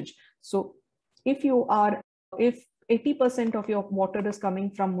usage. So if 80% of your water is coming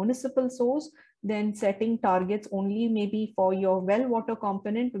from municipal source, then setting targets only maybe for your well water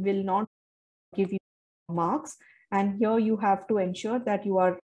component will not give you marks. And here you have to ensure that you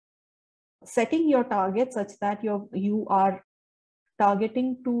are setting your target such that you are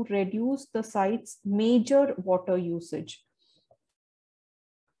targeting to reduce the site's major water usage.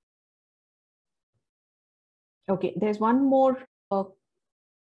 Okay, there's one more,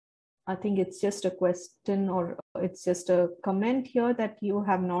 I think it's just a question or it's just a comment here that you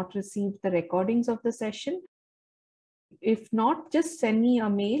have not received the recordings of the session. If not, just send me a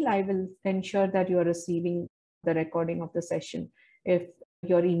mail. I will ensure that you are receiving the recording of the session if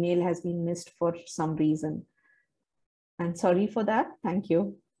your email has been missed for some reason. And sorry for that. Thank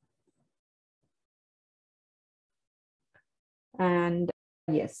you. And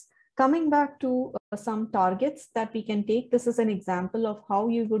yes. Coming back to some targets that we can take, this is an example of how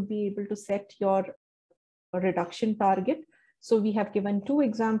you would be able to set your reduction target. So we have given two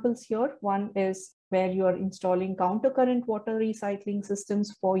examples here. One is where you are installing countercurrent water recycling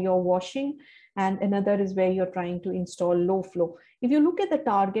systems for your washing, and another is where you're trying to install low flow. If you look at the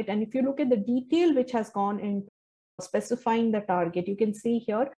target and if you look at the detail which has gone in specifying the target, you can see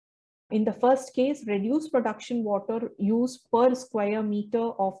here In the first case, reduce production water use per square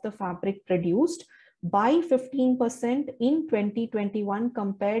meter of the fabric produced by 15% in 2021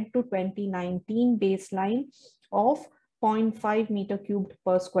 compared to 2019 baseline of 0.5 meter cubed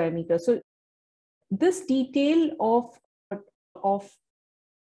per square meter. So this detail of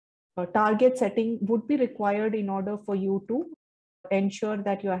target setting would be required in order for you to ensure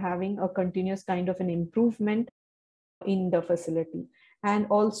that you are having a continuous kind of an improvement in the facility. And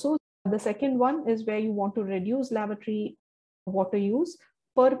also the second one is where you want to reduce lavatory water use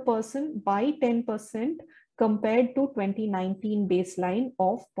per person by 10% compared to 2019 baseline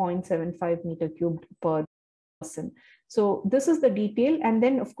of 0.75 meter cubed per person. So this is the detail. And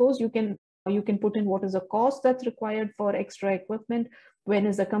then of course you can put in what is the cost that's required for extra equipment, when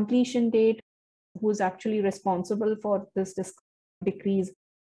is the completion date, who's actually responsible for this decrease,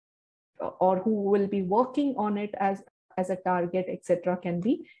 or who will be working on it as a target, etc., can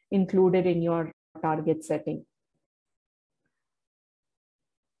be included in your target setting.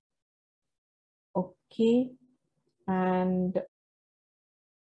 Okay, and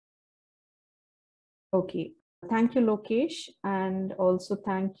okay, thank you, Lokesh, and also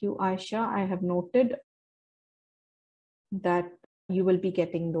thank you, Aisha. I have noted that you will be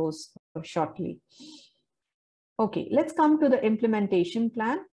getting those shortly. Okay, let's come to the implementation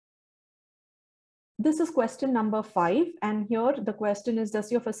plan. This is question number 5, and here the question is,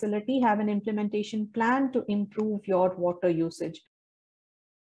 does your facility have an implementation plan to improve your water usage?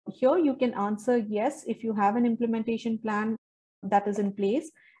 Here you can answer yes if you have an implementation plan that is in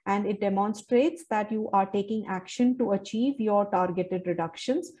place and it demonstrates that you are taking action to achieve your targeted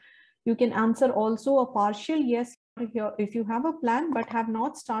reductions. You can answer also a partial yes here if you have a plan but have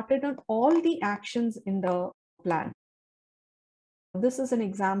not started on all the actions in the plan. This is an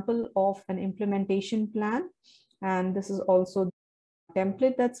example of an implementation plan, and this is also the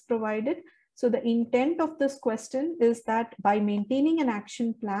template that's provided. So the intent of this question is that by maintaining an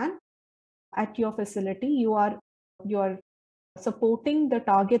action plan at your facility, you are supporting the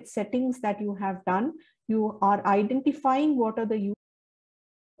target settings that you have done. You are identifying what are the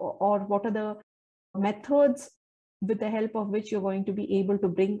methods with the help of which you're going to be able to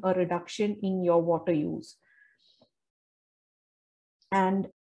bring a reduction in your water use. And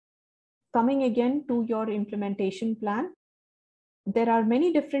coming again to your implementation plan, there are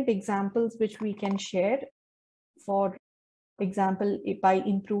many different examples which we can share. For example, by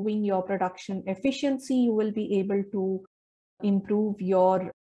improving your production efficiency, you will be able to improve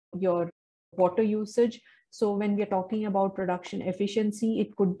your water usage. So when we're talking about production efficiency,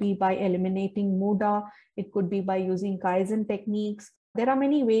 it could be by eliminating muda, it could be by using Kaizen techniques. There are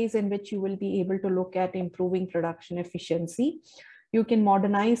many ways in which you will be able to look at improving production efficiency. You can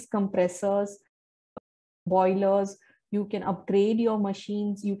modernize compressors, boilers, you can upgrade your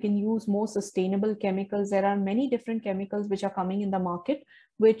machines, you can use more sustainable chemicals. There are many different chemicals which are coming in the market,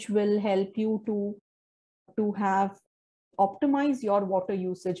 which will help you to have optimize your water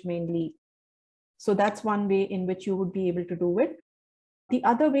usage mainly. So that's one way in which you would be able to do it. The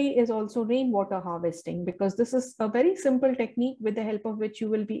other way is also rainwater harvesting, because this is a very simple technique with the help of which you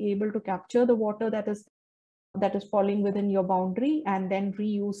will be able to capture the water that is falling within your boundary and then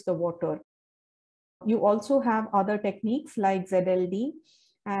reuse the water. You also have other techniques like ZLD,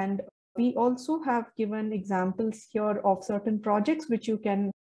 and we also have given examples here of certain projects which you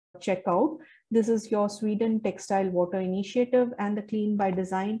can check out. This is your Sweden Textile Water Initiative and the Clean by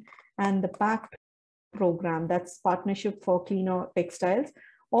Design and the PACT program, that's Partnership for Cleaner Textiles.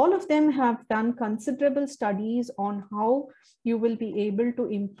 All of them have done considerable studies on how you will be able to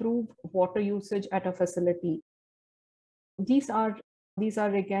improve water usage at a facility. These are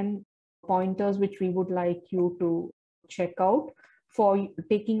again pointers which we would like you to check out for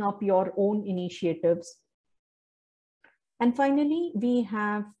taking up your own initiatives. And finally, we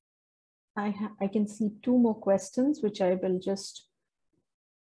have, I can see 2 more questions, which I will just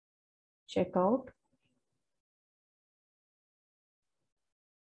check out.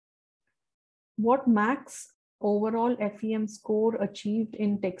 What max overall FEM score achieved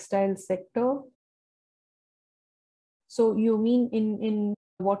in textile sector? So you mean in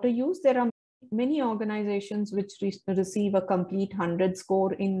water use? There are many organizations which receive a complete 100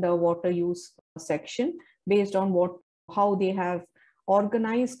 score in the water use section based on how they have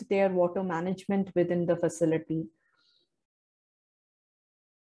organized their water management within the facility.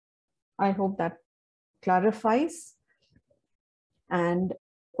 I hope that clarifies. And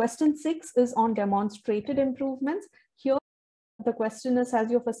question 6 is on demonstrated improvements. Here, the question is,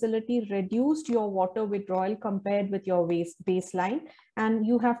 has your facility reduced your water withdrawal compared with your baseline? And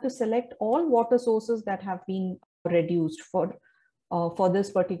you have to select all water sources that have been reduced. For for this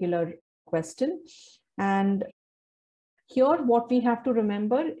particular question. And here, what we have to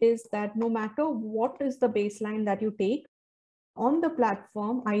remember is that no matter what is the baseline that you take on the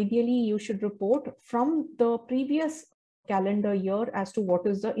platform, ideally you should report from the previous calendar year as to what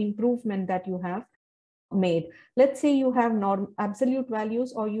is the improvement that you have made. Let's say you have absolute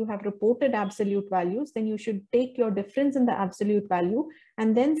values or you have reported absolute values, then you should take your difference in the absolute value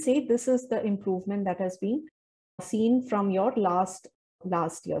and then say this is the improvement that has been seen from your last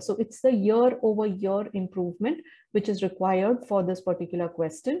year. So it's the year-over-year improvement which is required for this particular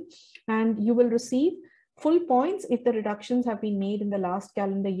question, and you will receive full points if the reductions have been made in the last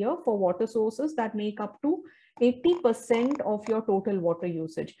calendar year for water sources that make up to 80% of your total water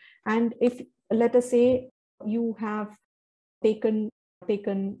usage. And if, let us say, you have taken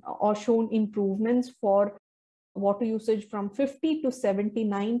or shown improvements for water usage from 50 to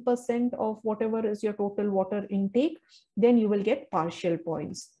 79% of whatever is your total water intake, then you will get partial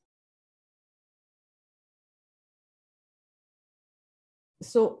points.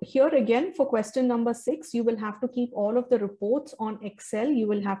 So here again, for question number 6, you will have to keep all of the reports on Excel. You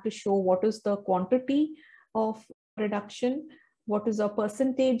will have to show what is the quantity of reduction, what is a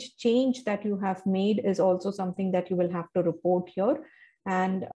percentage change that you have made is also something that you will have to report here.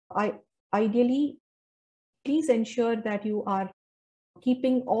 And ideally, please ensure that you are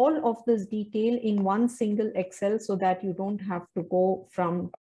keeping all of this detail in one single Excel so that you don't have to go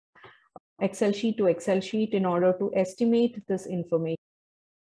from Excel sheet to Excel sheet in order to estimate this information.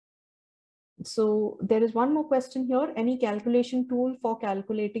 So there is one more question here. Any calculation tool for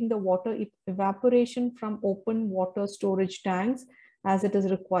calculating the water evaporation from open water storage tanks as it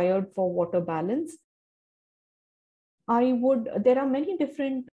is required for water balance? There are many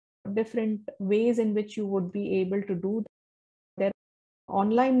different ways in which you would be able to do. There are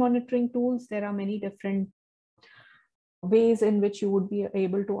online monitoring tools. There are many different ways in which you would be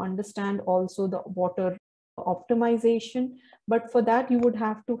able to understand also the water optimization. But for that, you would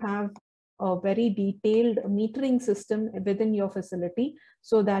have to have a very detailed metering system within your facility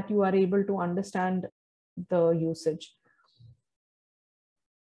so that you are able to understand the usage.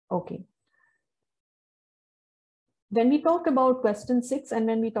 Okay. When we talk about question 6 and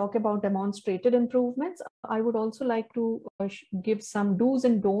when we talk about demonstrated improvements, I would also like to give some do's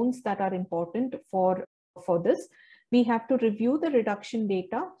and don'ts that are important for this. We have to review the reduction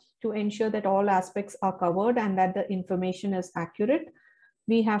data to ensure that all aspects are covered and that the information is accurate.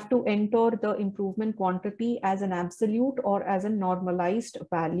 We have to enter the improvement quantity as an absolute or as a normalized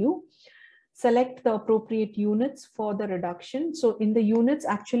value. Select the appropriate units for the reduction. So in the units,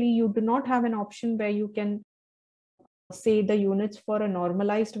 actually, you do not have an option where you can say the units for a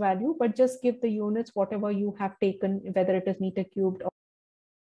normalized value, but just give the units whatever you have taken, whether it is meter cubed or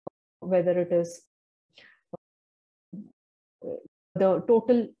whether it is the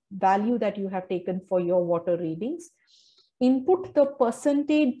total value that you have taken for your water readings. Input the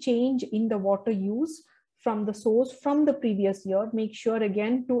percentage change in the water use from the source from the previous year. Make sure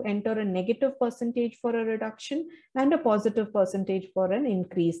again to enter a negative percentage for a reduction and a positive percentage for an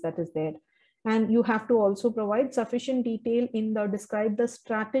increase that is there. And you have to also provide sufficient detail in describe the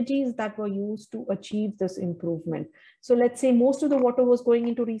strategies that were used to achieve this improvement. So let's say most of the water was going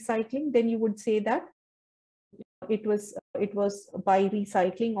into recycling, then you would say that it was by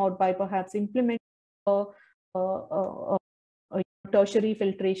recycling or by perhaps implementing a tertiary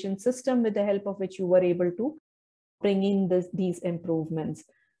filtration system with the help of which you were able to bring in these improvements.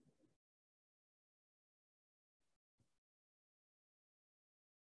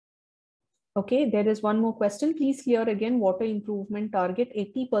 Okay, there is one more question. Please clear again water improvement target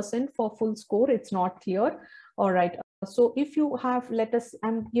 80% for full score. It's not clear. All right. So if you have,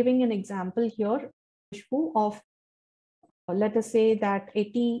 I'm giving an example here of, let us say that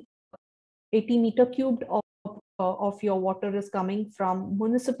 80 meter cubed of your water is coming from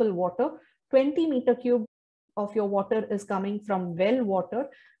municipal water, 20 meter cubed of your water is coming from well water.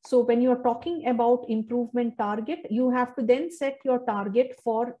 So when you're talking about improvement target, you have to then set your target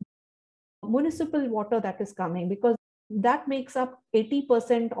for municipal water that is coming, because that makes up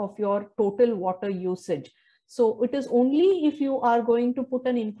 80% of your total water usage. So it is only if you are going to put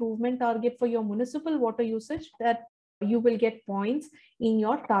an improvement target for your municipal water usage that you will get points in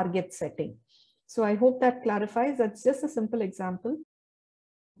your target setting. So I hope that clarifies. That's just a simple example.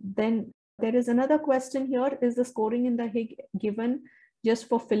 Then there is another question here. Is the scoring in the Higg given just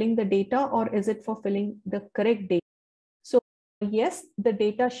for filling the data, or is it for filling the correct data? So yes, the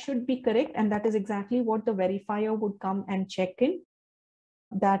data should be correct, and that is exactly what the verifier would come and check in,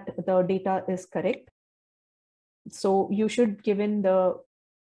 that the data is correct. So you should give in the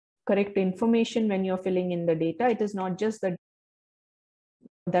correct information when you're filling in the data. It is not just the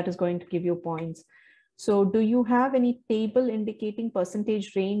that is going to give you points. So do you have any table indicating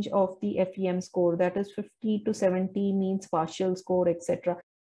percentage range of the FEM score? That is 50 to 70 means partial score, etc.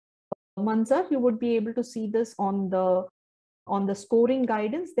 Manzar, you would be able to see this on the scoring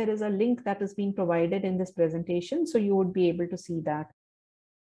guidance. There is a link that is being provided in this presentation, so you would be able to see that.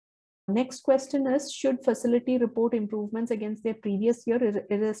 Next question is, should facility report improvements against their previous year,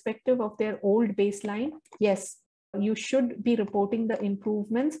 irrespective of their old baseline? Yes, you should be reporting the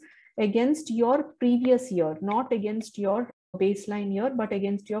improvements against your previous year, not against your baseline year, but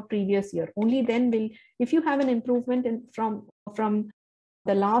against your previous year. Only then will, if you have an improvement from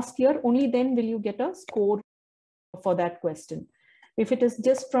the last year, only then will you get a score for that question. If it is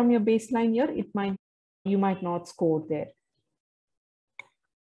just from your baseline year, you might not score there.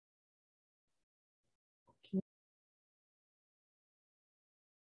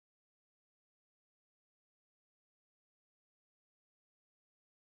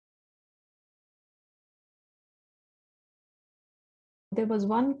 There was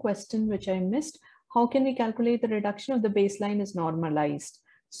one question which I missed. How can we calculate the reduction if the baseline is normalized?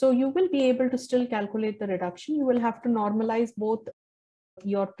 So you will be able to still calculate the reduction. You will have to normalize both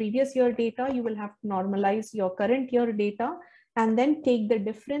your previous year data, you will have to normalize your current year data, and then take the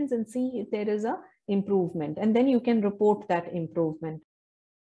difference and see if there is a improvement. And then you can report that improvement.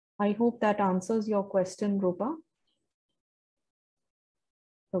 I hope that answers your question, Rupa.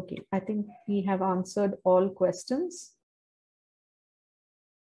 Okay, I think we have answered all questions.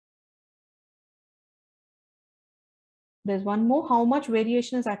 There's one more. How much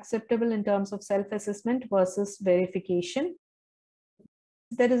variation is acceptable in terms of self-assessment versus verification?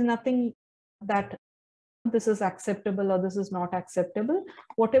 There is nothing that this is acceptable or this is not acceptable.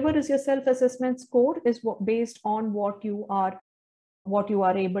 Whatever is your self-assessment score is based on what you are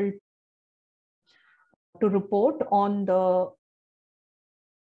able to report on the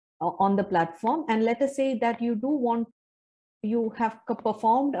platform. And let us say that you have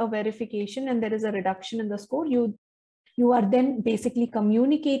performed a verification and there is a reduction in the score. You are then basically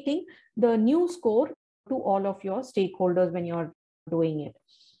communicating the new score to all of your stakeholders when you're doing it.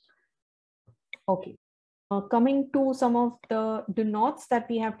 Okay. Coming to some of the do nots that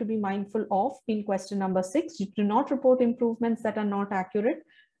we have to be mindful of in question number 6, you do not report improvements that are not accurate.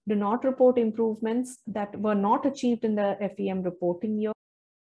 Do not report improvements that were not achieved in the FEM reporting year.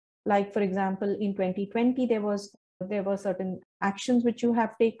 Like, for example, in 2020, there were certain actions which you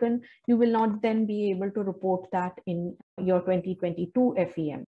have taken. You will not then be able to report that in your 2022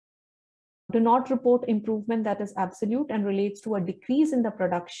 FEM. Do not report improvement that is absolute and relates to a decrease in the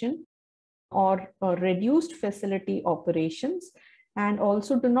production or reduced facility operations, and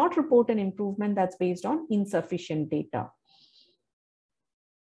also do not report an improvement that's based on insufficient data.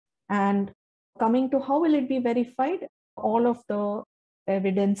 And coming to how will it be verified, all of the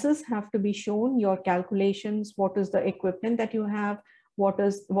evidences have to be shown, your calculations, what is the equipment that you have, what are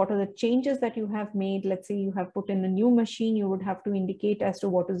the changes that you have made. Let's say you have put in a new machine, you would have to indicate as to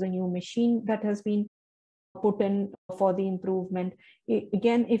what is the new machine that has been put in for the improvement.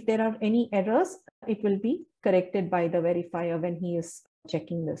 Again, if there are any errors, it will be corrected by the verifier when he is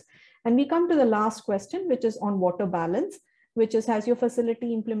checking this. And we come to the last question, which is on water balance, which is, has your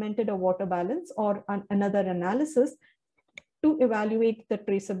facility implemented a water balance or another analysis to evaluate the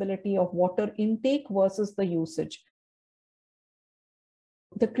traceability of water intake versus the usage?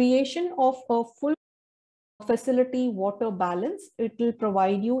 The creation of a full facility water balance, it will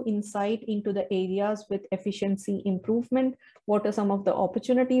provide you insight into the areas with efficiency improvement. What are some of the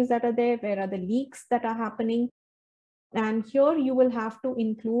opportunities that are there? Where are the leaks that are happening? And here you will have to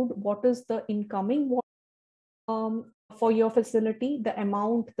include what is the incoming water for your facility, the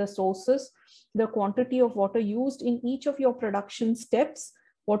amount, the sources, the quantity of water used in each of your production steps.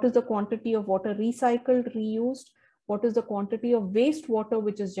 What is the quantity of water recycled, reused? What is the quantity of wastewater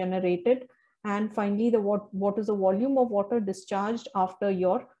which is generated? And finally, what is the volume of water discharged after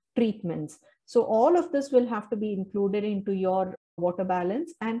your treatments? So all of this will have to be included into your water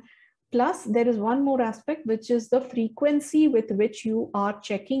balance. And plus, there is one more aspect, which is the frequency with which you are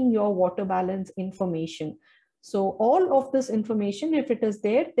checking your water balance information. So all of this information, if it is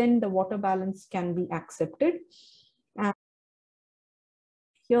there, then the water balance can be accepted. And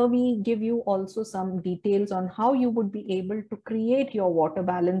here we give you also some details on how you would be able to create your water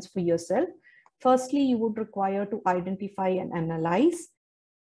balance for yourself. Firstly, you would require to identify and analyze,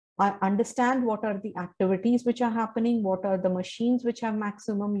 understand what are the activities which are happening, what are the machines which have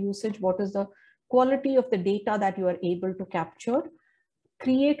maximum usage, what is the quality of the data that you are able to capture.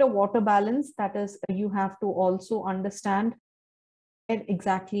 Create a water balance, that is, you have to also understand where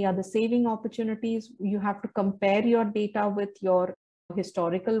exactly are the saving opportunities. You have to compare your data with your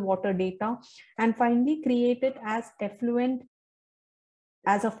historical water data, and finally create it as effluent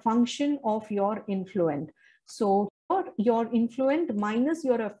as a function of your influent. So your influent minus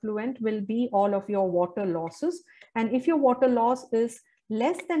your effluent will be all of your water losses. And if your water loss is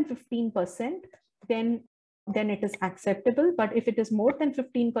less than 15%, then it is acceptable. But if it is more than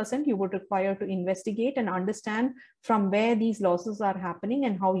 15%, you would require to investigate and understand from where these losses are happening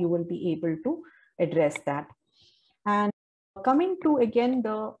and how you will be able to address that. And coming to again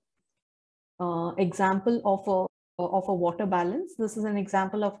the example of a water balance. This is an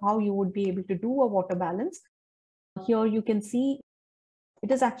example of how you would be able to do a water balance. Here you can see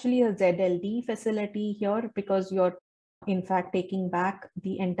it is actually a ZLD facility here, because you're in fact taking back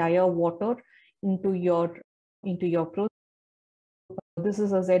the entire water into your process. This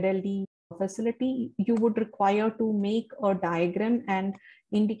is a ZLD facility. You would require to make a diagram and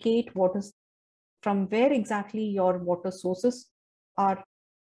indicate what is from where exactly your water sources are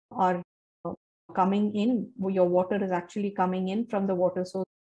coming in. Your water is actually coming in from the water source.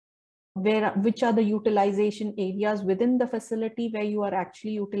 Which are the utilization areas within the facility where you are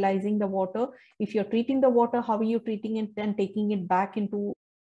actually utilizing the water? If you're treating the water, how are you treating it and taking it back into,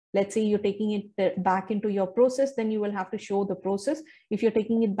 let's say you're taking it back into your process, then you will have to show the process. If you're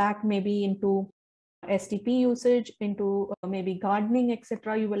taking it back maybe into STP usage, into maybe gardening,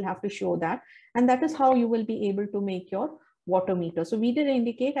 etc., you will have to show that. And that is how you will be able to make your water meter. So we did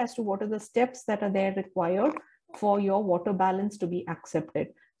indicate as to what are the steps that are there required for your water balance to be accepted.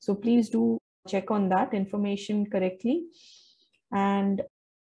 So please do check on that information correctly. And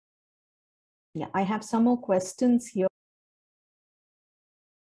yeah, I have some more questions here.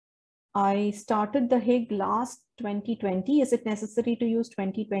 I started the Higg last 2020. Is it necessary to use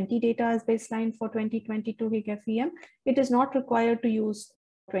 2020 data as baseline for 2022 Higg FEM? It is not required to use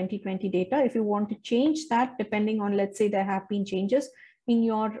 2020 data. If you want to change that, depending on, let's say there have been changes in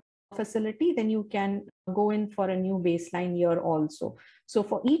your facility, then you can go in for a new baseline year also. So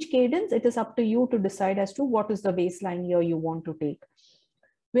for each cadence, it is up to you to decide as to what is the baseline year you want to take.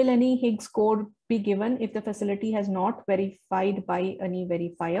 Will any Higg score be given if the facility has not verified by any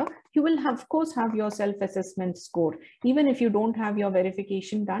verifier? You will of course have your self-assessment score. Even if you don't have your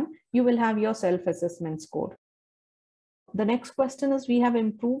verification done, you will have your self-assessment score. The next question is, we have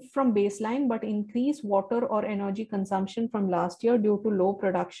improved from baseline but increased water or energy consumption from last year due to low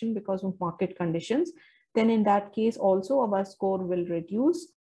production because of market conditions. Then in that case also our score will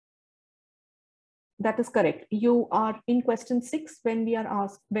reduce. That is correct. You are in question 6 when we are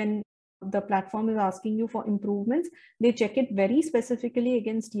asked, when the platform is asking you for improvements, they check it very specifically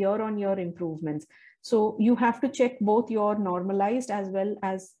against year-on-year improvements. So you have to check both your normalized as well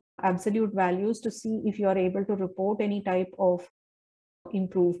as absolute values to see if you are able to report any type of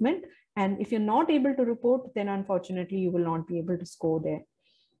improvement. And if you're not able to report, then unfortunately you will not be able to score there.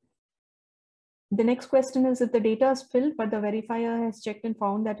 The next question is, if the data is filled, but the verifier has checked and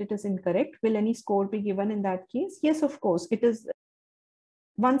found that it is incorrect, will any score be given in that case? Yes, of course. It is,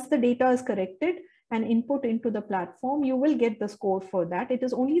 once the data is corrected and input into the platform, you will get the score for that. It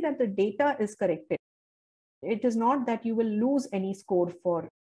is only that the data is corrected. It is not that you will lose any score for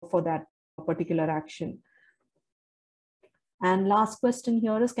that particular action. And last question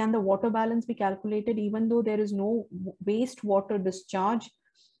here is, can the water balance be calculated even though there is no wastewater discharge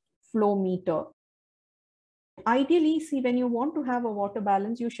flow meter? Ideally, see, when you want to have a water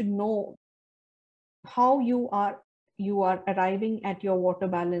balance, you should know how you are arriving at your water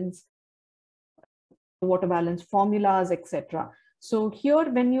balance formulas, etc. So here,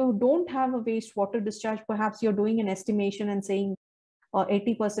 when you don't have a wastewater discharge, perhaps you're doing an estimation and saying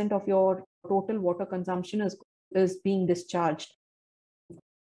 80% of your total water consumption is being discharged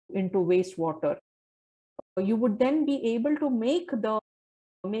into wastewater. You would then be able to make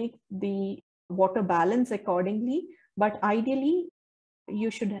the water balance accordingly, but ideally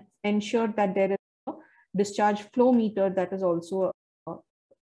you should ensure that there is a discharge flow meter that is also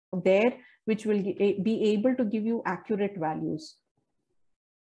there, which will be able to give you accurate values.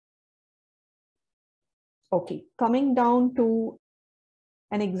 Okay, coming down to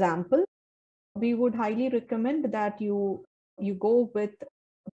an example, we would highly recommend that you go with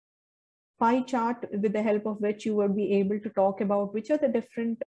pie chart, with the help of which you will be able to talk about which are the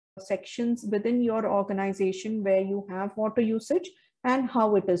different sections within your organization where you have water usage and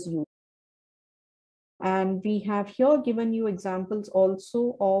how it is used. And we have here given you examples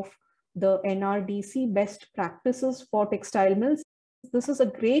also of the NRDC best practices for textile mills. This is a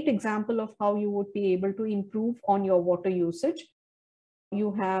great example of how you would be able to improve on your water usage.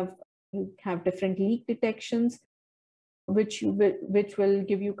 You have different leak detections, which will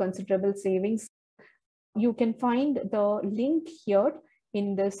give you considerable savings. You can find the link here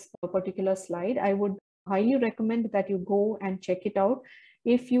in this particular slide. I would highly recommend that you go and check it out.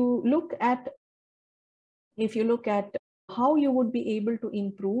 If you look at how you would be able to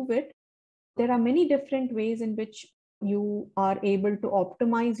improve it, there are many different ways in which you are able to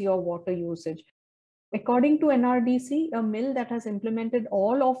optimize your water usage. According to NRDC, a mill that has implemented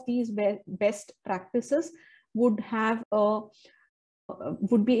all of these best practices would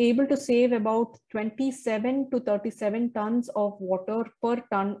be able to save about 27 to 37 tons of water per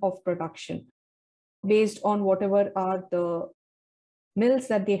ton of production, based on whatever are the mills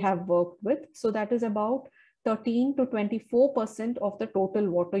that they have worked with. So that is about 13 to 24% of the total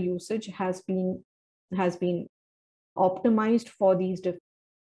water usage has been optimized for these different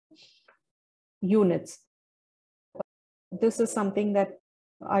units. This is something that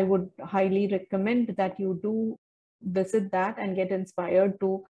I would highly recommend that you do visit that and get inspired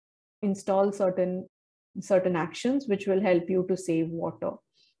to install certain actions which will help you to save water.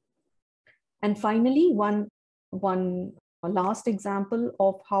 And finally, one last example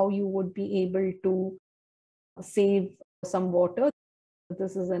of how you would be able to save some water.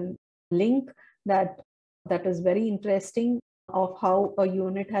 This is a link that is very interesting of how a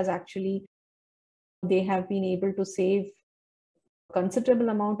unit has actually, they have been able to save a considerable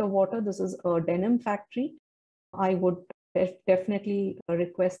amount of water. This is a denim factory. I would definitely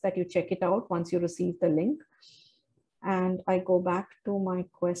request that you check it out once you receive the link. And I go back to my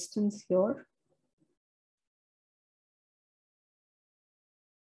questions here.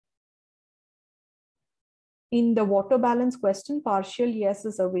 In the water balance question, partial yes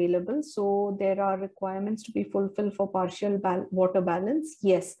is available. So there are requirements to be fulfilled for partial water balance.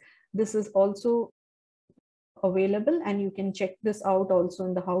 Yes, this is also available, and you can check this out also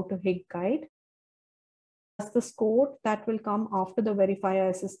in the How to Higg guide. Does the score that will come after the verifier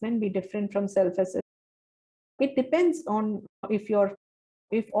assessment be different from self-assessment? It depends on if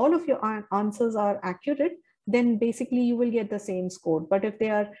all of your answers are accurate, then basically you will get the same score. But if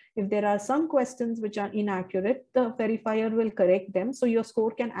there are some questions which are inaccurate, the verifier will correct them. So your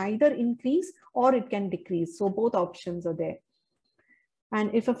score can either increase or it can decrease. So both options are there. And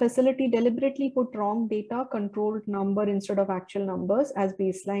if a facility deliberately put wrong data, controlled number instead of actual numbers as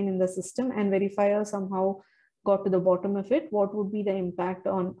baseline in the system, and verifier somehow got to the bottom of it, what would be the impact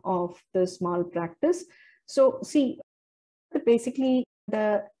of this malpractice? So see, basically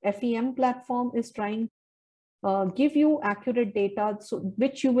the FEM platform is trying to give you accurate data, so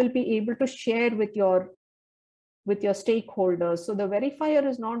which you will be able to share with your stakeholders. So the verifier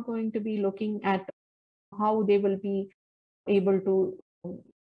is not going to be looking at how they will be able to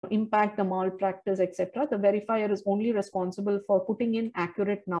impact the malpractice, etc. The verifier is only responsible for putting in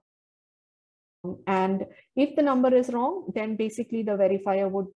accurate numbers. And if the number is wrong, then basically the verifier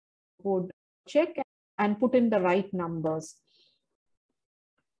would check and put in the right numbers.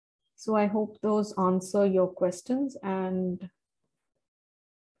 So I hope those answer your questions. And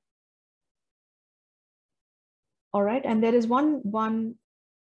all right, and there is one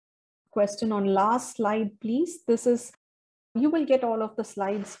question on last slide, please. This is, you will get all of the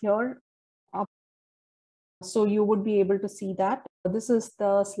slides here. So you would be able to see that. This is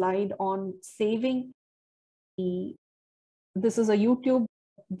the slide on saving. This is a YouTube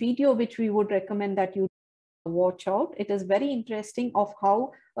video which we would recommend that you watch out. It is very interesting of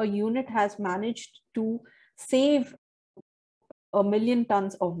how a unit has managed to save 1 million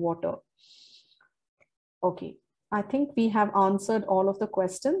tons of water. Okay, I think we have answered all of the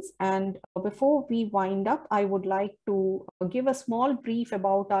questions. And before we wind up, I would like to give a small brief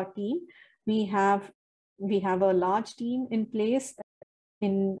about our team. We have a large team in place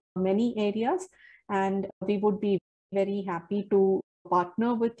in many areas, and we would be very happy to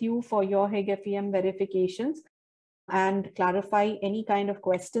partner with you for your Higg FEM verifications and clarify any kind of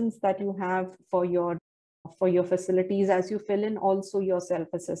questions that you have for your facilities as you fill in also your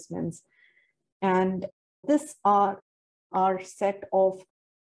self-assessments. And this are our set of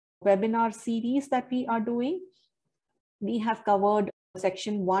webinar series that we are doing. We have covered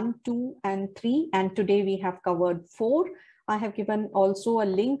section 1, 2, and 3, and today we have covered 4. I have given also a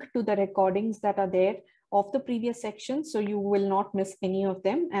link to the recordings that are there of the previous sections, so you will not miss any of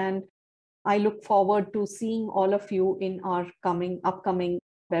them. And I look forward to seeing all of you in our upcoming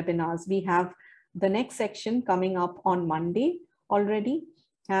webinars. We have the next section coming up on Monday already,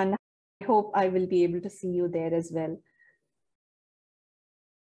 and I hope I will be able to see you there as well.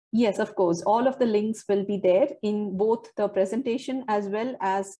 Yes, of course, all of the links will be there in both the presentation as well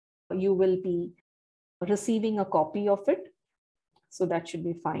as you will be receiving a copy of it. So that should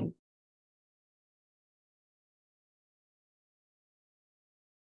be fine.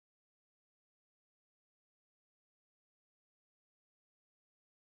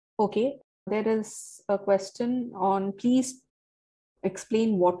 Okay, there is a question on, please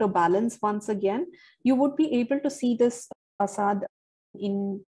explain water balance once again. You would be able to see this, Asad,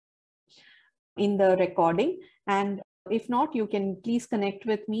 in the recording. And if not, you can please connect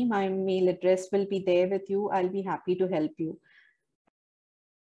with me. My mail address will be there with you. I'll be happy to help you.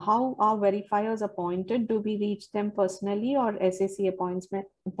 How are verifiers appointed? Do we reach them personally or SAC appoints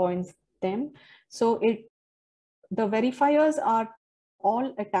them? So the verifiers are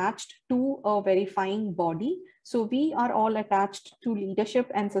all attached to a verifying body. So we are all attached to leadership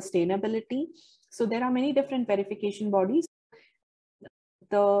and sustainability. So there are many different verification bodies.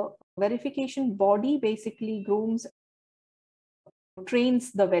 The verification body basically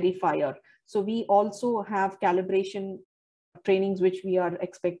trains the verifier. So we also have calibration trainings which we are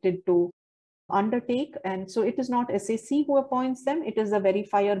expected to undertake. And so it is not SAC who appoints them, it is a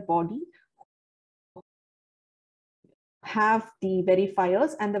verifier body have the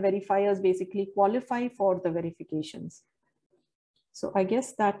verifiers, and the verifiers basically qualify for the verifications. So I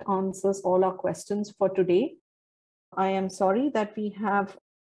guess that answers all our questions for today. I am sorry that we have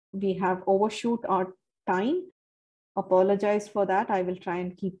overshoot our time. Apologize for that. I will try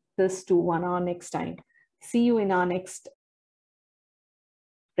and keep this to 1 hour next time. See you in our next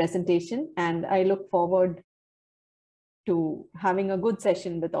presentation, and I look forward to having a good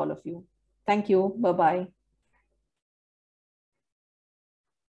session with all of you. Thank you. Bye-bye.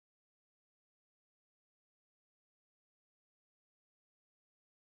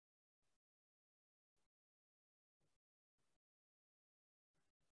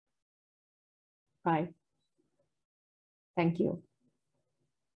 Bye. Thank you.